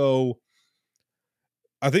gonna go.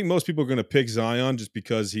 I think most people are gonna pick Zion just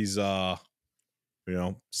because he's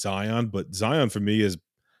Zion, but Zion for me is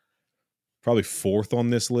probably 4th on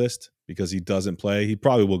this list because he doesn't play. He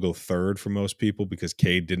probably will go 3rd for most people because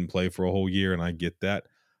Cade didn't play for a whole year, and I get that.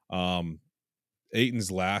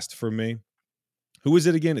 Ayton's last for me. Who is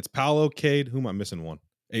it again? It's Paolo, Cade. Who am I missing one?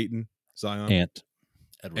 Ayton, Zion,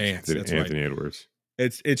 Edwards. That's Anthony right. Edwards.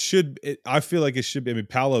 I feel like it should be. I mean,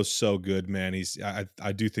 Paolo's so good, man.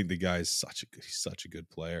 I do think the guy is such a good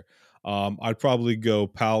player. I'd probably go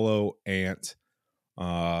Paolo, Ant.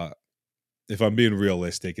 If I'm being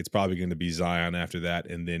realistic, it's probably going to be Zion after that,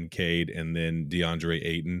 and then Cade, and then DeAndre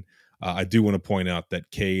Ayton. I do want to point out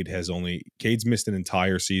that Cade's missed an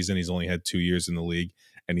entire season. He's only had 2 years in the league,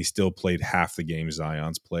 and he still played half the games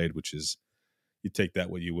Zion's played, which is, you take that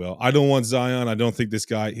what you will. I don't want Zion. I don't think this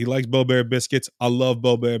guy, he likes Bo-Bear biscuits. I love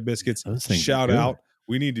Bo-Bear biscuits. Shout out.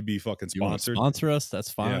 We need to be fucking sponsored. You want to sponsor us?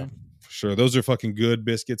 That's fine. Yeah, for sure. Those are fucking good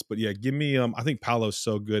biscuits. But yeah, give me, I think Paolo's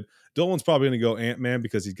so good. Dolan's probably going to go Ant-Man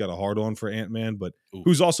because he's got a hard on for Ant-Man, but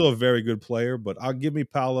who's also a very good player. But I'll give me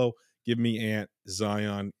Paolo, give me Ant,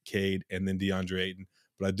 Zion, Cade, and then DeAndre Ayton.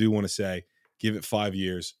 But I do want to say, give it 5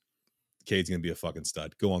 years. Cade's going to be a fucking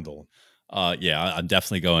stud. Go on, Dolan. Yeah, I'm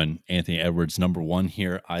definitely going Anthony Edwards number 1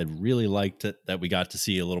 here. I really liked it that we got to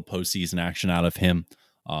see a little postseason action out of him.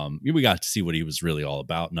 We got to see what he was really all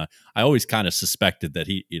about, and I always kind of suspected that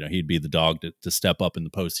he'd be the dog to step up in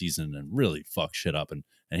the postseason and really fuck shit up, and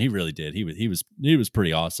he really did. He was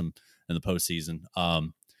pretty awesome in the postseason.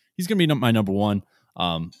 He's gonna be my number 1.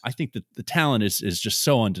 I think that the talent is just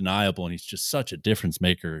so undeniable, and he's just such a difference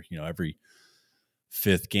maker. Every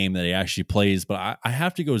 5th game that he actually plays, but I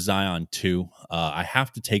have to go Zion too. I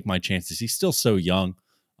have to take my chances. He's still so young.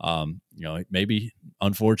 Maybe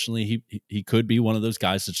unfortunately he could be one of those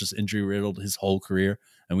guys that's just injury riddled his whole career,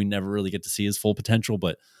 and we never really get to see his full potential.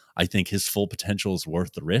 But I think his full potential is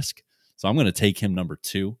worth the risk. So I'm going to take him number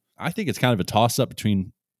 2. I think it's kind of a toss up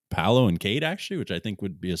between Paolo and Cade, actually, which I think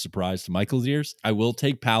would be a surprise to Michael's ears. I will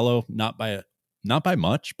take Paolo, not by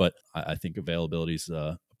much, but I think availability is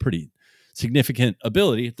pretty significant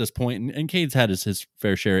ability at this point. And Cade's had his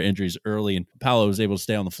fair share of injuries early, and Paolo was able to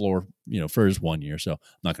stay on the floor, for his 1 year. So I'm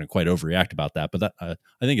not going to quite overreact about that, but that I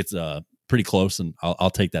think it's pretty close, and I'll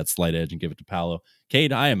take that slight edge and give it to Paolo.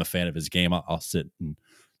 Cade, I am a fan of his game. I'll sit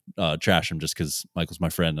and trash him just because Michael's my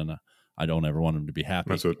friend, and I don't ever want him to be happy.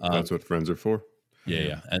 That's what friends are for.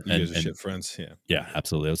 Yeah. And shit friends. Yeah,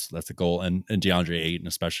 absolutely. That's the goal. And DeAndre Ayton,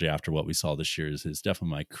 especially after what we saw this year, is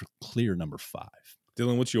definitely my clear number 5.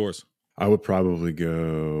 Dylan, what's yours? I would probably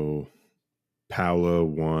go Paolo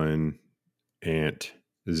 1, Ant,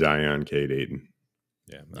 Zion, Cade, Ayton.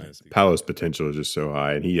 Yeah, nice. Paolo's potential is just so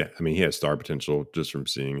high, and he has star potential just from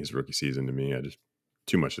seeing his rookie season. To me, I just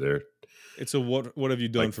too much there. It's a what have you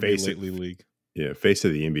done for me lately league? Yeah, face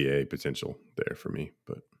of the NBA potential there for me,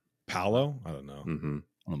 but Paolo, I don't know. Mm-hmm.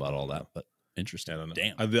 I don't know about all that, but interesting. I don't know.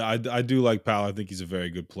 Damn, I do like Paolo. I think he's a very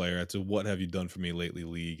good player. It's a what have you done for me lately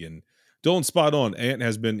league, and Dylan spot on. Ant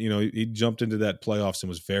has been, he jumped into that playoffs and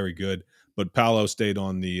was very good, but Paolo stayed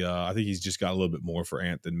on the. I think he's just got a little bit more for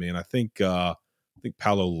Ant than me, and I think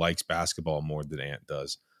Paolo likes basketball more than Ant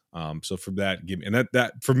does. So for that, give me, and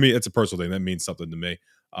that for me, it's a personal thing. That means something to me.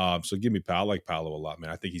 So give me Paolo. I like Paolo a lot,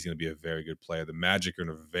 man. I think he's going to be a very good player. The Magic are in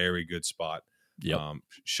a very good spot. Yep.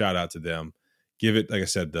 Shout out to them. Give it, like I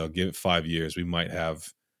said, though, give it 5 years. We might have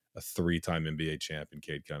a 3-time NBA champion,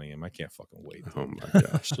 Cade Cunningham. I can't fucking wait. Oh my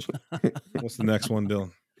gosh. What's the next one,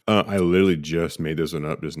 Dylan? I literally just made this one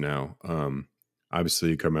up just now.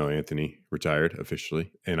 Obviously, Carmelo Anthony retired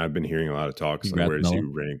officially, and I've been hearing a lot of talks Congrats, on where does he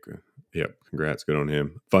Melo. rank. Yep, congrats, good on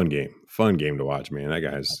him. Fun game to watch, man. That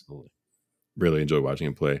guy's Absolutely. really enjoy watching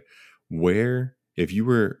him play.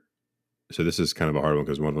 So this is kind of a hard one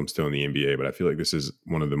because one of them's still in the NBA, but I feel like this is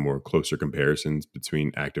one of the more closer comparisons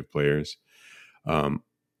between active players.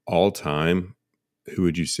 All time, who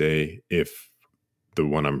would you say, if the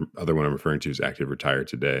other one I'm referring to is active retired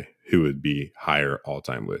today, who would be higher all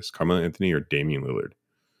time list? Carmelo Anthony or Damian Lillard?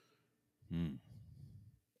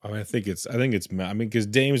 I think it's because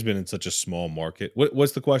Dame's been in such a small market.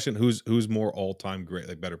 What's the question? Who's more all time great,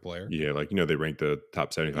 like better player? Yeah, like they rank the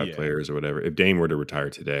top 75 players or whatever. If Dame were to retire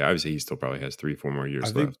today, obviously he still probably has 3-4 more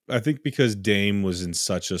years left. I think because Dame was in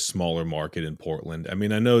such a smaller market in Portland. I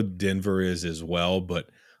mean, I know Denver is as well, but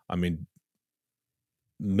I mean,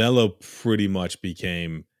 Melo pretty much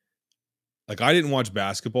became. Like, I didn't watch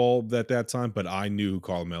basketball at that time, but I knew who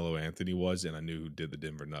Carmelo Anthony was, and I knew who did the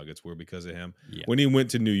Denver Nuggets were because of him. Yeah. When he went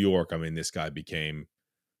to New York, I mean, this guy became.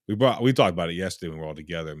 We talked about it yesterday when we were all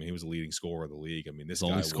together. I mean, he was the leading scorer of the league. I mean, this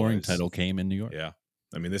only scoring title came in New York. Yeah,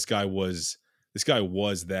 I mean, this guy was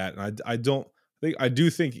that, and I do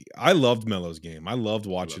think I loved Melo's game. I loved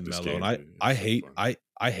watching Melo, and I hate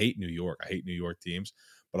New York. I hate New York teams,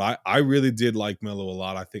 but I really did like Melo a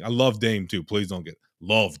lot. I think I love Dame too. Please don't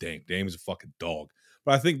love Dame. Dame's a fucking dog.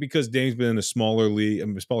 But I think because Dame's been in a smaller league,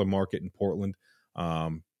 a smaller market in Portland,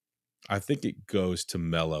 I think it goes to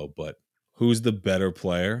Melo. But who's the better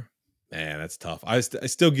player? Man, that's tough. I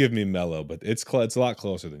still give me Melo, but it's a lot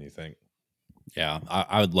closer than you think. Yeah,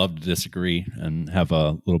 I would love to disagree and have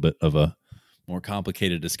a little bit of a more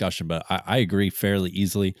complicated discussion, but I agree fairly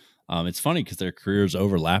easily. It's funny because their careers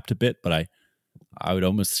overlapped a bit, but I would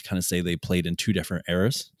almost kind of say they played in 2 different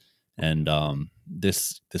eras. And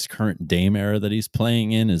this current Dame era that he's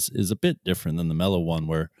playing in is a bit different than the Melo one,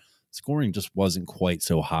 where scoring just wasn't quite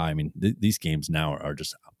so high. I mean, these games now are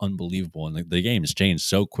just unbelievable, and the game has changed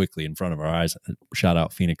so quickly in front of our eyes. Shout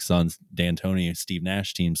out Phoenix Suns, D'Antoni, Steve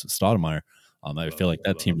Nash teams, Stoudemire. I feel like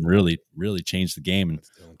that team really changed the game, and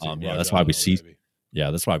that's why we see. Yeah,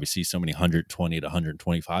 that's why we see so many 120 to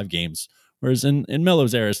 125 games. Whereas in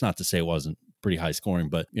Melo's era, it's not to say it wasn't pretty high scoring,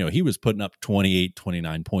 but he was putting up 28,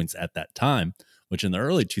 29 points at that time, which in the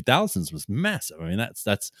early 2000s was massive. I mean,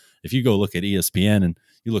 that's if you go look at ESPN and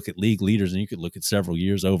you look at league leaders, and you could look at several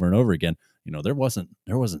years over and over again, there wasn't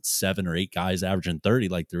 7 or 8 guys averaging 30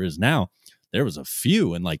 like there is now. There was a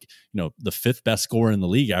few, and the 5th best scorer in the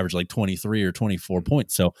league averaged like 23 or 24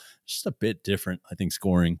 points. So just a bit different, I think,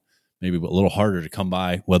 scoring. Maybe a little harder to come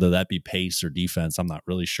by, whether that be pace or defense. I'm not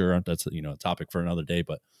really sure. That's a topic for another day.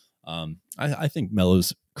 But I think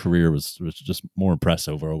Melo's career was just more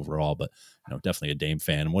impressive overall. But definitely a Dame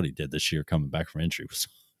fan, and what he did this year coming back from injury was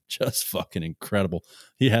just fucking incredible.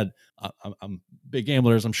 He had I'm big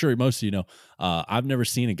gamblers. I'm sure most of you know. I've never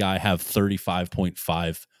seen a guy have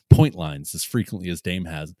 35.5 point lines as frequently as Dame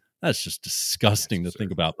has. That's just disgusting to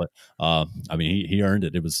think about. But I mean, he earned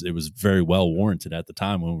it. It was very well warranted at the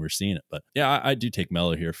time when we were seeing it. But yeah, I do take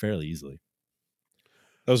Melo here fairly easily.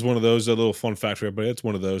 That was one of those, a little fun fact for everybody. It's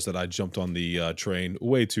one of those that I jumped on the train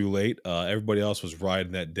way too late. Everybody else was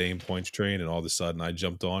riding that Dame points train, and all of a sudden I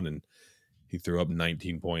jumped on, and He threw up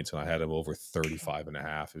 19 points, and I had him over 35 and a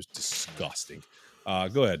half. It was disgusting.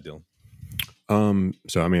 Go ahead, Dylan.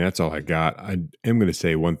 So I mean, that's all I got. I am going to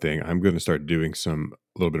say one thing. I'm going to start doing a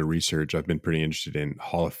little bit of research. I've been pretty interested in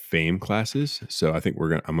Hall of Fame classes, so I think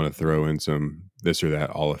I'm going to throw in some this or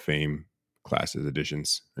that Hall of Fame classes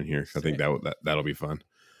editions in here. I think that'll be fun.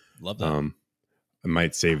 Love that. I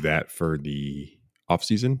might save that for the off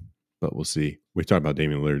season, but we'll see. We talked about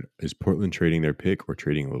Damian Lillard. Is Portland trading their pick or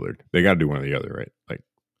trading Lillard? They got to do one or the other, right? Like,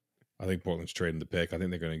 I think Portland's trading the pick. I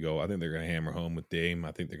think they're going to go. I think they're going to hammer home with Dame.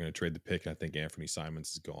 I think they're going to trade the pick. And I think Anthony Simons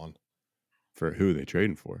is gone. For who are they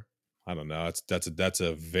trading for? I don't know. That's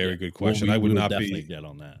a very good question. Well, I would not definitely get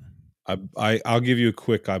on that. I'll give you a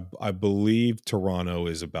quick. I believe Toronto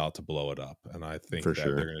is about to blow it up, and I think that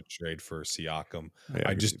they're going to trade for Siakam. Yeah,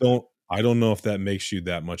 I just don't. I don't know if that makes you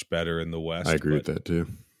that much better in the West. I agree with that too.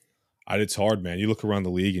 It's hard, man. You look around the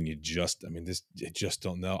league, and you just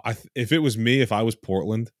don't know. If it was me, if I was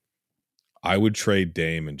Portland, I would trade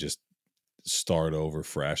Dame and just start over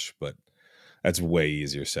fresh, but that's way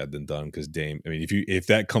easier said than done because Dame. I mean, if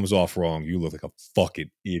that comes off wrong, you look like a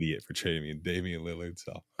fucking idiot for trading Damian Lillard.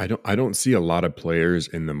 So I don't see a lot of players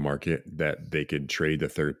in the market that they could trade the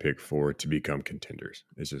third pick for to become contenders.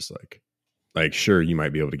 It's just like sure, you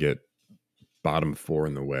might be able to get bottom 4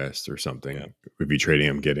 in the West or something. Yeah. We'd be trading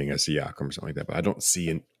him, getting a Siakam or something like that. But I don't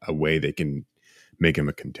see a way they can make him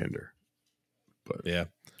a contender. But yeah.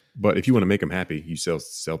 But if you want to make them happy, you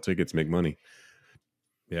sell tickets, make money.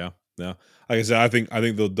 Yeah. Like I said, I think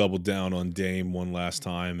they'll double down on Dame one last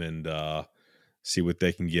time and see what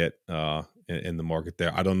they can get in the market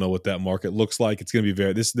there. I don't know what that market looks like. It's going to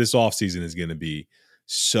be this offseason is going to be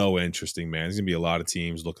so interesting, man. There's going to be a lot of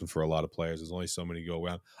teams looking for a lot of players. There's only so many go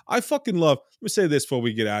around. I fucking love, let me say this before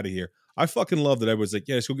we get out of here. I fucking love that everyone's like,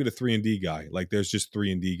 yeah, let's go get a 3-and-D guy. Like there's just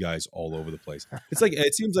 3-and-D guys all over the place. It's like,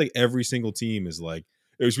 it seems like every single team is like,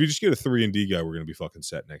 if we just get a 3-and-D guy, we're going to be fucking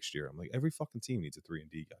set next year. I'm like, every fucking team needs a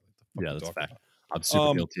 3-and-D guy. Yeah, that's a fact. I'm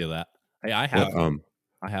super guilty of that. Hey, I have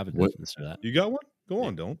a this or that. You got one? Go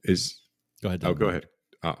on, don't. Go ahead. Oh, go ahead.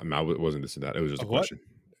 I wasn't this or that. It was just a question.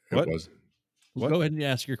 What? It was. What? Go ahead and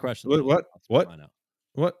ask your question. What?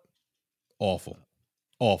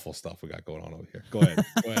 Awful stuff we got going on over here. Go ahead,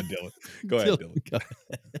 Dylan. Go ahead, Dylan.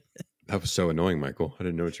 That was so annoying, Michael. I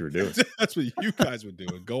didn't know what you were doing. That's what you guys were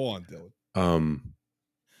doing. Go on, Dylan.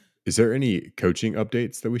 Is there any coaching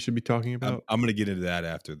updates that we should be talking about? I'm going to get into that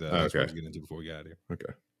after the. Okay. That's what I was getting into before we got out of here.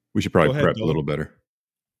 Okay. We should probably prep a little better.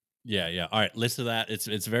 Yeah. All right. Listen to that.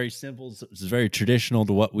 It's very simple. It's very traditional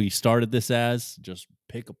to what we started this as. Just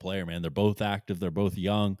pick a player, man. They're both active. They're both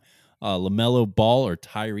young. LaMelo Ball or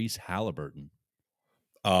Tyrese Halliburton?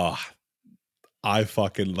 I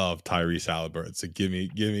fucking love Tyrese Halliburton. So give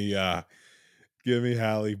me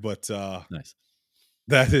Hallie. But nice.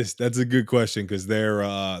 That's a good question because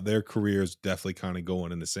their careers definitely kind of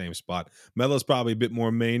going in the same spot. Melo's probably a bit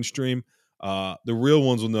more mainstream. The real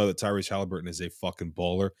ones will know that Tyrese Halliburton is a fucking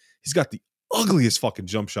baller. He's got the ugliest fucking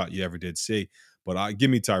jump shot you ever did see. But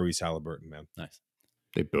give me Tyrese Halliburton, man. Nice.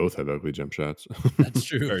 They both have ugly jump shots. That's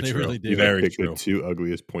true. Very they true. Really do. Very true. The 2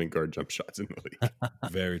 ugliest point guard jump shots in the league.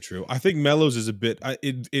 Very true. I think Melo's is a bit.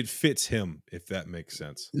 It fits him, if that makes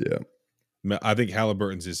sense. Yeah. I think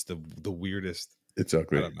Halliburton's is the weirdest. It's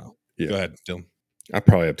ugly. I don't know. Yeah. Go ahead, Dylan. I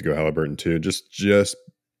probably have to go Halliburton too, just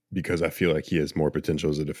because I feel like he has more potential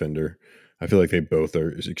as a defender. I feel like they both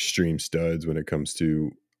are extreme studs when it comes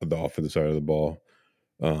to the offensive side of the ball.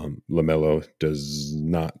 LaMelo does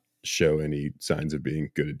not show any signs of being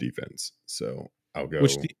good at defense, so I'll go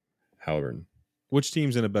Halliburton. Which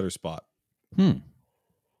team's in a better spot?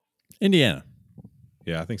 Indiana.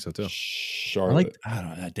 Yeah, I think so too. Charlotte. I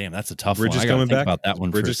don't know. Damn, that's a tough Bridges one. I coming back. About that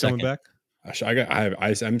one. Bridges for a coming back.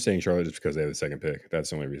 I'm saying Charlotte just because they have the second pick. That's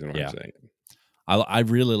the only reason why I'm saying it. I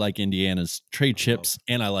really like Indiana's trade chips,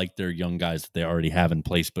 and I like their young guys that they already have in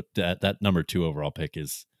place. But that number 2 overall pick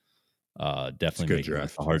is definitely making a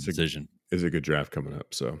hard decision. It's a good draft coming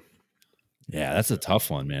up. So yeah, that's a tough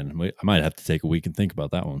one, man. I might have to take a week and think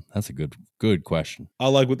about that one. That's a good question. I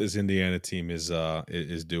like what this Indiana team is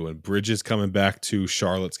doing. Bridges coming back to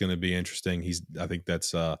Charlotte's going to be interesting. I think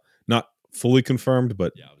that's not fully confirmed,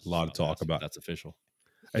 but a lot of talk about. That's official.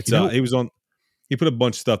 It's he put a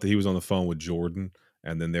bunch of stuff that he was on the phone with Jordan,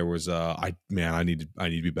 and then there was I need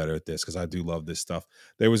to be better at this because I do love this stuff.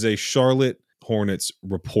 There was a Charlotte Hornets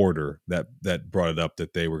reporter that brought it up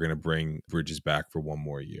that they were going to bring Bridges back for one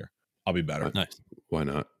more year. I'll be better. Nice. Why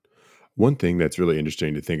not? One thing that's really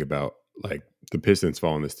interesting to think about, like the Pistons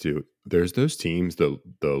fall in this too. There's those teams, the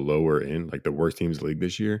lower end, like the worst teams in the league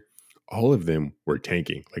this year, all of them were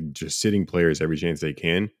tanking, like just sitting players every chance they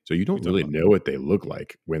can. So you don't really know what they look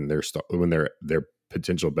like when their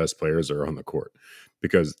potential best players are on the court,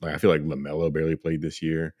 because like I feel like LaMelo barely played this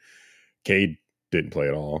year. Cade didn't play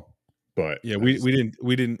at all. But yeah, we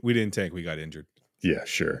didn't tank. We got injured. Yeah,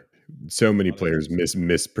 sure. So many players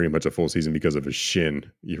miss pretty much a full season because of his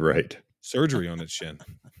shin. You're right. Surgery on his shin.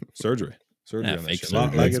 Surgery on that shit.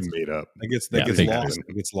 That's made up. That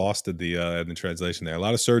gets lost in the translation there. A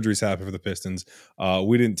lot of surgeries happen for the Pistons.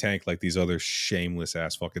 We didn't tank like these other shameless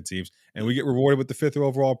ass fucking teams, and we get rewarded with the 5th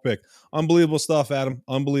overall pick. Unbelievable stuff, Adam.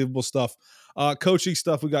 Unbelievable stuff. Coaching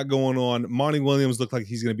stuff we got going on. Monty Williams looked like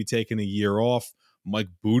he's going to be taking a year off. Mike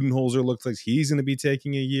Budenholzer looks like he's going to be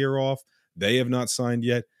taking a year off. They have not signed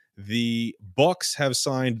yet. The Bucks have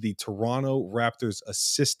signed the Toronto Raptors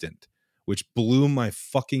assistant, which blew my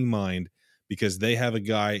fucking mind, because they have a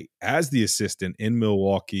guy as the assistant in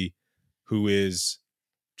Milwaukee who is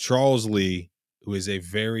Charles Lee, who is a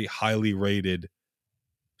very highly rated,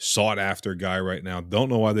 sought after guy right now. Don't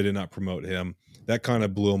know why they did not promote him. That kind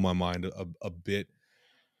of blew my mind a bit.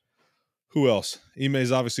 Who else?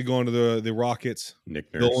 Ime's obviously going to the Rockets.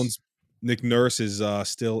 Nick Nurse. Nick Nurse is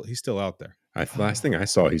still out there. Last thing I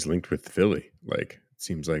saw, he's linked with Philly. Like, it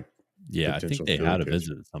seems like I think they had a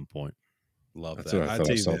visit at some point. That's what I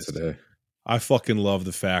thought I saw today. I fucking love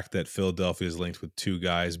the fact that Philadelphia is linked with 2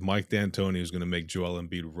 guys. Mike D'Antoni, who's going to make Joel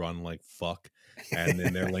Embiid run like fuck, and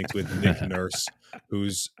then they're linked with Nick Nurse,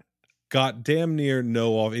 who's got damn near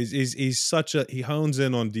no off. He hones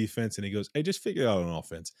in on defense, and he goes, "Hey, just figure it out on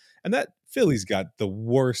offense." And that Philly's got the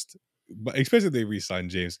worst, especially if they re-signed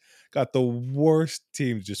James, got the worst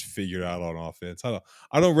team just figured out on offense.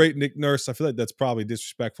 I don't rate Nick Nurse. I feel like that's probably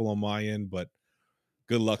disrespectful on my end, but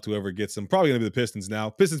good luck to whoever gets him. Probably going to be the Pistons now.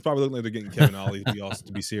 Pistons probably look like they're getting Kevin Ollie,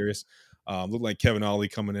 to be serious. Look like Kevin Ollie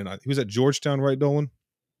coming in. He was at Georgetown, right, Dolan?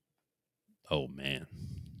 Oh, man.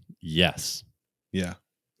 Yes. Yeah.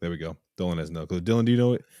 There we go. Dolan has no clue. Dylan, do you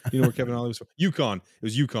know it? Do you know where Kevin Ollie was from? UConn. It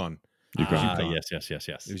was UConn. Yes.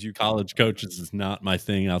 It was UConn. College coaches is not my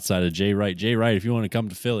thing outside of Jay Wright. Jay Wright, if you want to come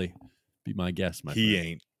to Philly, be my guest, my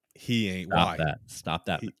friend. He ain't. Stop Why? that. Stop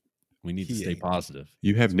that. We need to stay positive.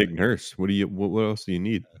 You have Nick Nurse. What else do you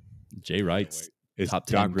need? Jay Wright's top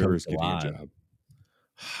 10 Doc Rivers getting a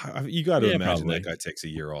job. You got to imagine that guy takes a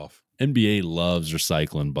year off. NBA loves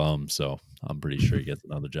recycling bums, so I'm pretty sure he gets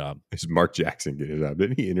another job. Is Mark Jackson getting a job?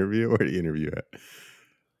 Didn't he interview? Where did he interview at?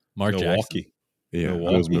 Milwaukee. Jackson. Yeah,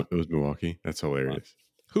 Milwaukee. It was Milwaukee. That's hilarious.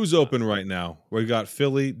 Who's open right now? We got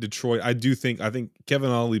Philly, Detroit. I think Kevin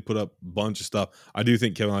Ollie put up a bunch of stuff. I do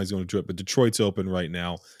think Kevin Ollie's going to Detroit, but Detroit's open right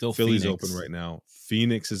now. Philly's open right now.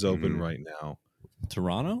 Phoenix is open right now.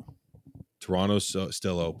 Toronto's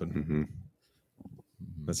still open. Mm-hmm.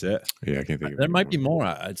 That's it. Yeah, I can't think of it. There might be more.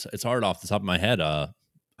 It's hard off the top of my head.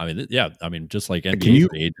 Just like NBA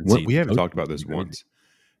agency. We haven't talked about this once.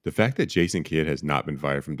 The fact that Jason Kidd has not been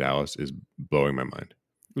fired from Dallas is blowing my mind.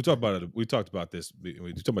 We talked about it. We talked about this.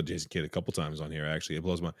 We talked about Jason Kidd a couple times on here. Actually, it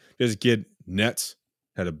blows my. Jason Kidd, Nets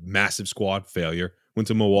had a massive squad, failure. Went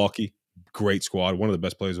to Milwaukee, great squad, one of the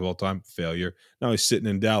best players of all time, failure. Now he's sitting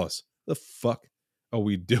in Dallas. The fuck are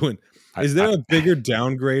we doing? Is there a bigger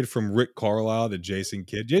downgrade from Rick Carlisle to Jason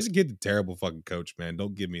Kidd? Jason Kidd's a terrible fucking coach, man.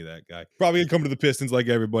 Don't give me that guy. Probably gonna come to the Pistons like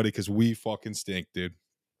everybody because we fucking stink, dude.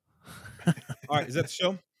 All right, is that the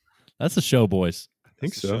show? That's the show, boys. I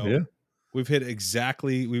think so. Yeah. We've hit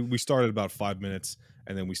exactly. We started about 5 minutes,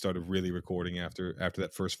 and then we started really recording after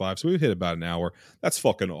that first 5. So we've hit about an hour. That's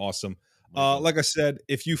fucking awesome. Like I said,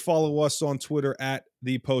 if you follow us on Twitter at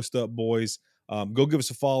the Post Up Boys, go give us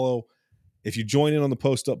a follow. If you join in on the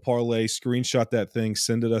Post Up Parlay, screenshot that thing,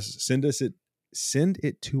 send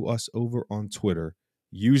it to us over on Twitter.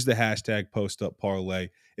 Use the hashtag Post Up Parlay.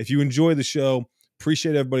 If you enjoy the show,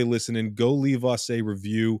 appreciate everybody listening. Go leave us a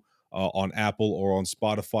review on Apple or on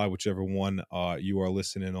Spotify, whichever one you are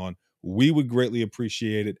listening on. We would greatly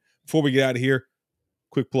appreciate it. Before we get out of here,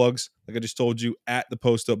 quick plugs. Like I just told you, at the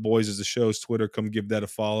Post Up Boys is the show's Twitter. Come give that a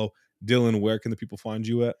follow. Dylan, where can the people find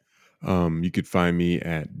you at? You could find me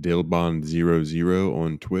at Dillbond00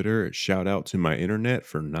 on Twitter. Shout out to my internet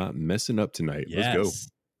for not messing up tonight. Yes. Let's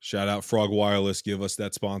go. Shout out Frog Wireless. Give us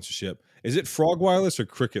that sponsorship. Is it Frog Wireless or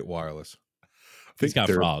Cricket Wireless? He's got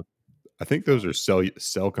Frog. I think those are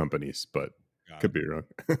cell companies, but could be wrong.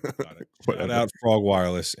 Shout out Frog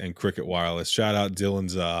Wireless and Cricket Wireless. Shout out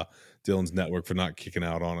Dylan's network for not kicking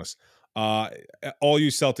out on us. All you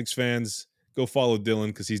Celtics fans, go follow Dylan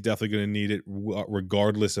because he's definitely going to need it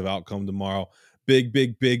regardless of outcome tomorrow.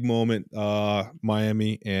 Big moment,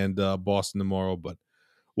 Miami and Boston tomorrow. But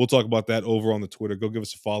we'll talk about that over on the Twitter. Go give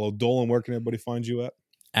us a follow. Dolan, where can everybody find you at?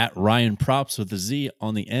 at Ryan Props with a Z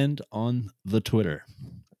on the end on the Twitter.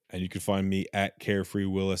 And you can find me at Carefree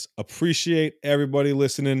Willis. Appreciate everybody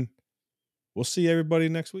listening. We'll see everybody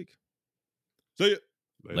next week. See ya.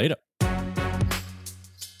 Later.